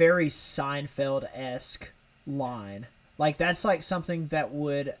like a very Seinfeld-esque line. Like, that's like something that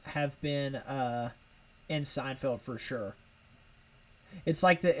would have been in Seinfeld for sure. It's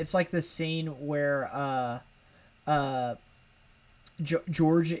like the scene where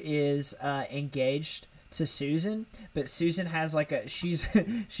George is engaged to Susan, but Susan has like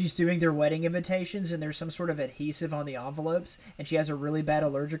she's doing their wedding invitations, and there's some sort of adhesive on the envelopes, and she has a really bad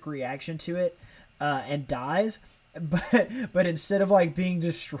allergic reaction to it, and dies. But instead of like being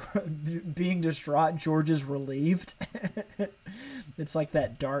distraught, George is relieved. It's like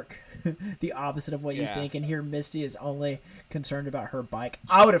that dark, the opposite of what you think. And here Misty is only concerned about her bike.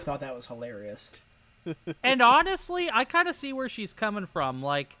 I would have thought that was hilarious. And honestly, I kind of see where she's coming from.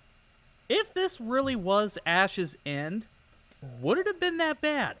 Like, if this really was Ash's end, would it have been that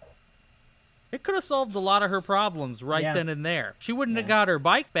bad? It could have solved a lot of her problems right then and there. She wouldn't have got her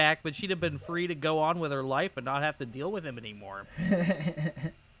bike back, but she'd have been free to go on with her life and not have to deal with him anymore.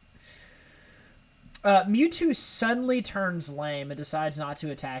 Mewtwo suddenly turns lame and decides not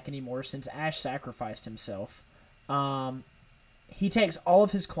to attack anymore since Ash sacrificed himself. He takes all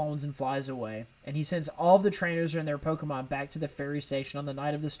of his clones and flies away, and he sends all of the trainers and their Pokemon back to the ferry station on the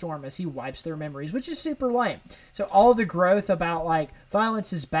night of the storm as he wipes their memories, which is super lame. So all of the growth about, like,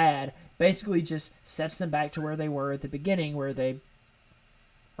 violence is bad basically just sets them back to where they were at the beginning, where they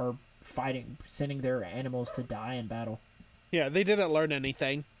are fighting, sending their animals to die in battle. Yeah, they didn't learn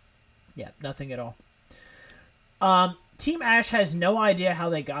anything. Yeah, nothing at all. Team Ash has no idea how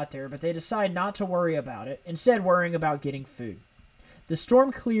they got there, but they decide not to worry about it, instead worrying about getting food. The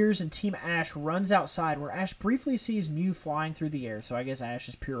storm clears and Team Ash runs outside, where Ash briefly sees Mew flying through the air, so I guess Ash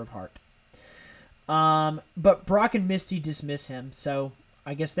is pure of heart. But Brock and Misty dismiss him, so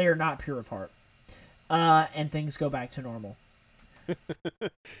I guess they are not pure of heart. And things go back to normal.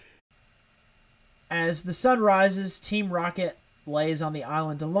 As the sun rises, Team Rocket lays on the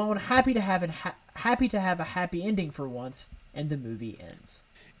island alone, happy to have a happy ending for once, and the movie ends.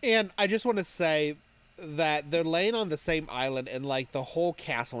 And I just want to say that they're laying on the same island, and like the whole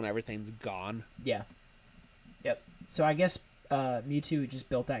castle and everything's gone. Yeah. Yep. So I guess Mewtwo just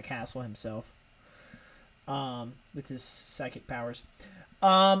built that castle himself, with his psychic powers.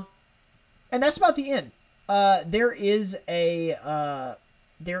 And that's about the end. There is an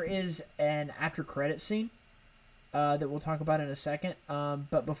after credit scene that we'll talk about in a second.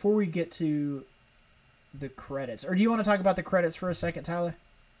 But before we get to the credits, or do you want to talk about the credits for a second, Tyler?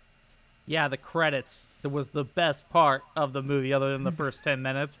 Yeah, the credits. It was the best part of the movie, other than the first 10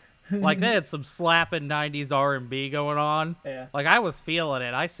 minutes. Like, they had some slapping 90s R&B going on. Yeah. Like, I was feeling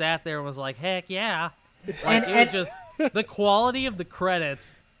it. I sat there and was like, heck yeah. Like, it was just, the quality of the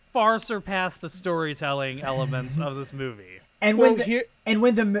credits far surpassed the storytelling elements of this movie. And Well,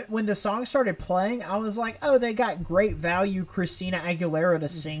 when the song started playing, I was like, "Oh, they got great value Christina Aguilera to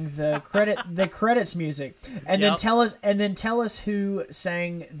sing the credits music." And then tell us who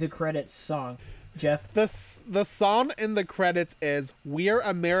sang the credits song, Jeff. The song in the credits is "We're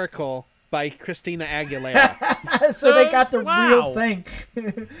a Miracle" by Christina Aguilera. So they got the Wow. real thing.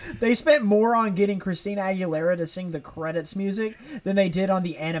 They spent more on getting Christina Aguilera to sing the credits music than they did on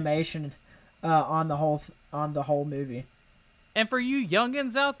the animation on the whole movie. And for you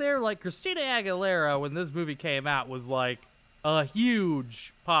youngins out there, like Christina Aguilera, when this movie came out, was like a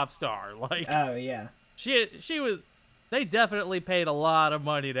huge pop star. Like, Oh yeah. she was. They definitely paid a lot of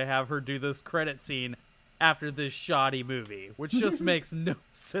money to have her do this credit scene after this shoddy movie, which just makes no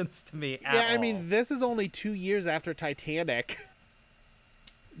sense to me at all. Yeah, I mean, this is only 2 years after Titanic.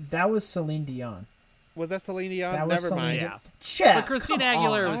 That was Celine Dion. Was that Celine Dion? That was Never Celine mind. Dion. Yeah. Jeff, But Christina come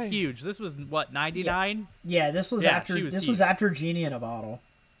Aguilera on. was huge. This was what, 99? Yeah, this was Yeah, after she was this huge. was after Genie in a Bottle.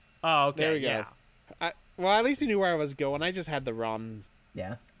 Oh, okay. There we yeah. go. Well, at least you knew where I was going. I just had the wrong.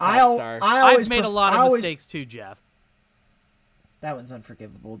 Yeah, Pop star. I always I've made a lot of mistakes too, Jeff. That one's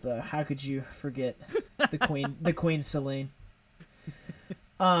unforgivable. How could you forget the Queen Celine?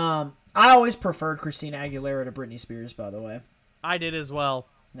 I always preferred Christina Aguilera to Britney Spears. By the way, I did as well.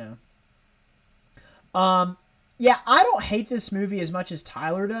 no. Yeah, I don't hate this movie as much as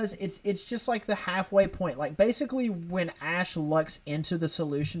Tyler does. It's just like the halfway point. Like basically when Ash lucks into the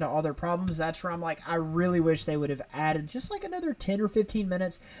solution to all their problems, that's where I'm like, I really wish they would have added just like another 10 or 15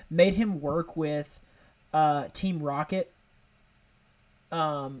 minutes, made him work with Team Rocket.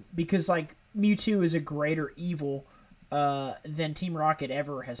 Because like Mewtwo is a greater evil than Team Rocket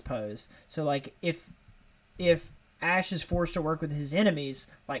ever has posed. So like if Ash is forced to work with his enemies,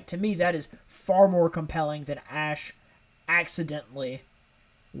 like to me that is far more compelling than Ash accidentally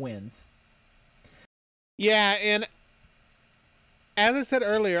wins. Yeah, and as I said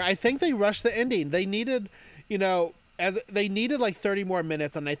earlier, I think they rushed the ending. They needed, they needed like 30 more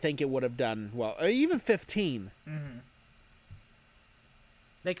minutes, and I think it would have done well, or even 15. Mm-hmm.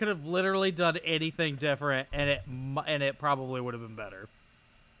 They could have literally done anything different, and it probably would have been better.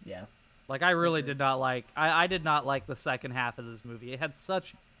 Yeah. Like, I really did not like... I did not like the second half of this movie. It had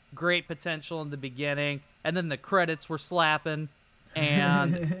such great potential in the beginning, and then the credits were slapping,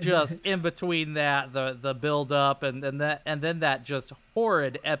 and just in between that, the build-up, and then that just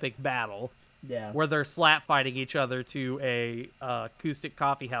horrid epic battle, Yeah. where they're slap fighting each other to a acoustic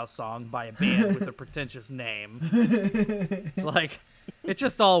coffeehouse song by a band with a pretentious name. It's like, it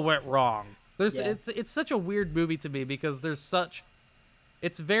just all went wrong. Yeah. It's such a weird movie to me because there's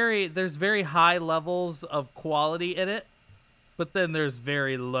very high levels of quality in it, but then there's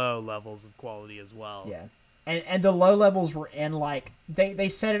very low levels of quality as well. Yeah. And the low levels were in like they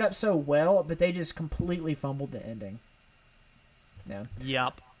set it up so well, but they just completely fumbled the ending. Yeah.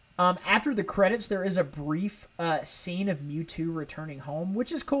 Yep. After the credits, there is a brief scene of Mewtwo returning home,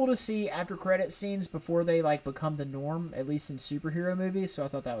 which is cool to see after credit scenes before they like become the norm, at least in superhero movies. So I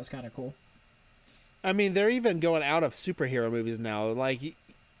thought that was kind of cool. I mean, they're even going out of superhero movies now. Like,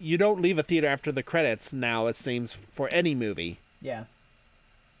 you don't leave a theater after the credits now, it seems, for any movie. Yeah.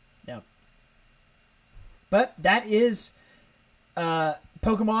 Yeah. But that is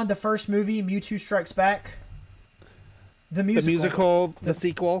Pokemon, the first movie, Mewtwo Strikes Back. The musical. The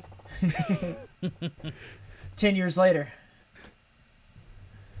sequel. 10 years later.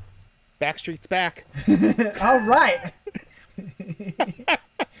 Backstreet's back. All right.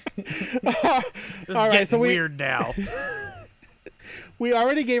 This All is right, getting so weird now. We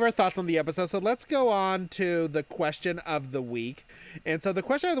already gave our thoughts on the episode, so let's go on to the question of the week. And so the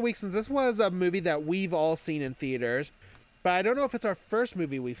question of the week, since this was a movie that we've all seen in theaters, but I don't know if it's our first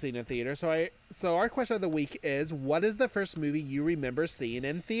movie we've seen in theaters, so our question of the week is, what is the first movie you remember seeing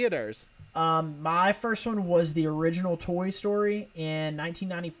in theaters? My first one was the original Toy Story in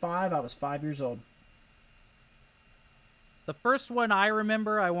 1995. I was 5 years old. The first one I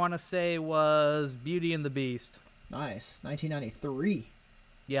remember, I want to say, was Beauty and the Beast. Nice. 1993.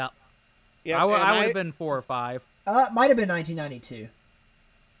 Yeah. Yep, I would and have been 4 or 5. Might have been 1992.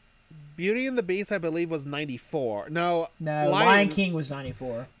 Beauty and the Beast, I believe, was 94. No, Lion King was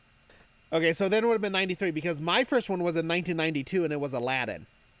 94. Okay, so then it would have been 93, because my first one was in 1992, and it was Aladdin.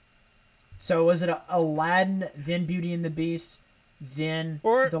 So was it Aladdin, then Beauty and the Beast, then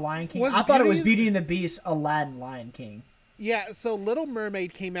Or The Lion King? was I thought it was Beauty Beauty and the Beast, Aladdin, Lion King. Yeah, so Little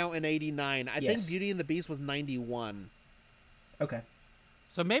Mermaid came out in 89. I Yes. think Beauty and the Beast was 91. Okay.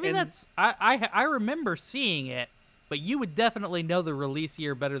 So maybe And- that's... I remember seeing it, but you would definitely know the release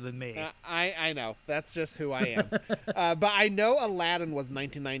year better than me. I know. That's just who I am. But I know Aladdin was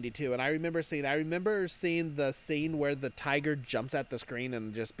 1992, and I remember seeing the scene where the tiger jumps at the screen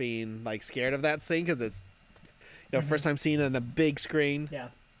and just being like scared of that scene because it's first time seeing it on a big screen. Yeah.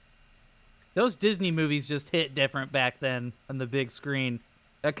 Those Disney movies just hit different back then on the big screen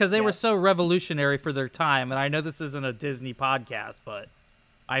because they were so revolutionary for their time. And I know this isn't a Disney podcast, but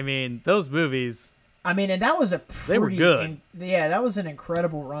I mean, those movies. I mean, and that was they were good. That was an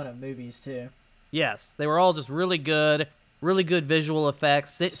incredible run of movies too. Yes, they were all just really good visual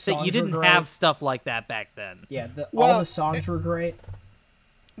effects. You didn't have stuff like that back then. Yeah, all the songs were great.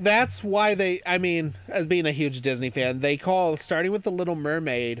 That's why as being a huge Disney fan, starting with The Little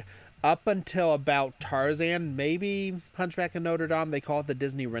Mermaid up until about Tarzan, maybe Hunchback of Notre Dame, they call it the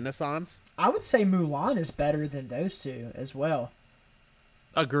Disney Renaissance. I would say Mulan is better than those two as well.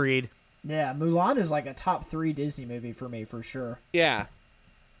 Agreed. Yeah, Mulan is like a top 3 Disney movie for me, for sure. Yeah.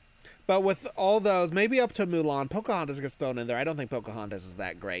 But with all those, maybe up to Mulan, Pocahontas gets thrown in there. I don't think Pocahontas is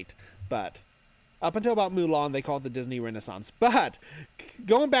that great. But up until about Mulan, they call it the Disney Renaissance. But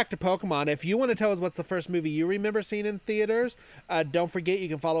going back to Pokemon, if you want to tell us what's the first movie you remember seeing in theaters, don't forget you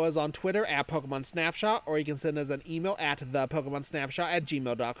can follow us on Twitter at Pokemon Snapshot, or you can send us an email at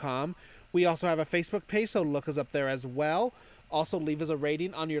thepokemonsnapshot@gmail.com. We also have a Facebook page, so look us up there as well. Also, leave us a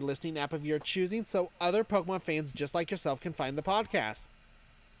rating on your listening app of your choosing so other Pokemon fans just like yourself can find the podcast.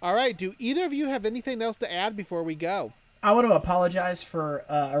 All right, do either of you have anything else to add before we go? I want to apologize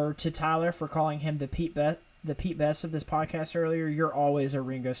to Tyler for calling him the Pete Best of this podcast earlier. You're always a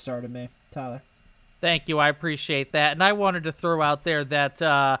Ringo Starr to me, Tyler. Thank you, I appreciate that. And I wanted to throw out there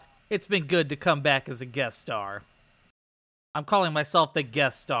that it's been good to come back as a guest star. I'm calling myself the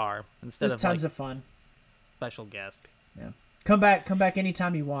guest star instead of tons of fun. Special guest. Yeah. Come back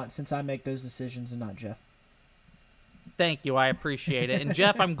anytime you want, since I make those decisions and not Jeff. Thank you, I appreciate it. And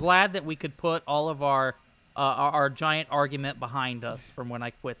Jeff, I'm glad that we could put all of our giant argument behind us from when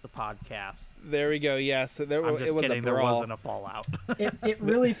I quit the podcast. There we go. Yes, I'm just kidding. There wasn't a fallout. It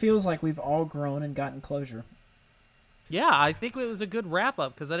really feels like we've all grown and gotten closure. Yeah, I think it was a good wrap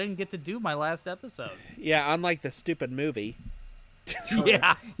up because I didn't get to do my last episode. Yeah, unlike the stupid movie.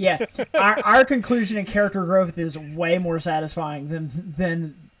 Yeah. Our conclusion and character growth is way more satisfying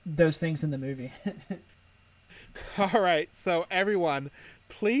than those things in the movie. All right, so everyone,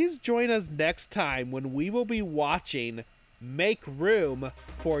 please join us next time when we will be watching Make Room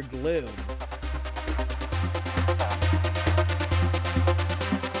for Gloom.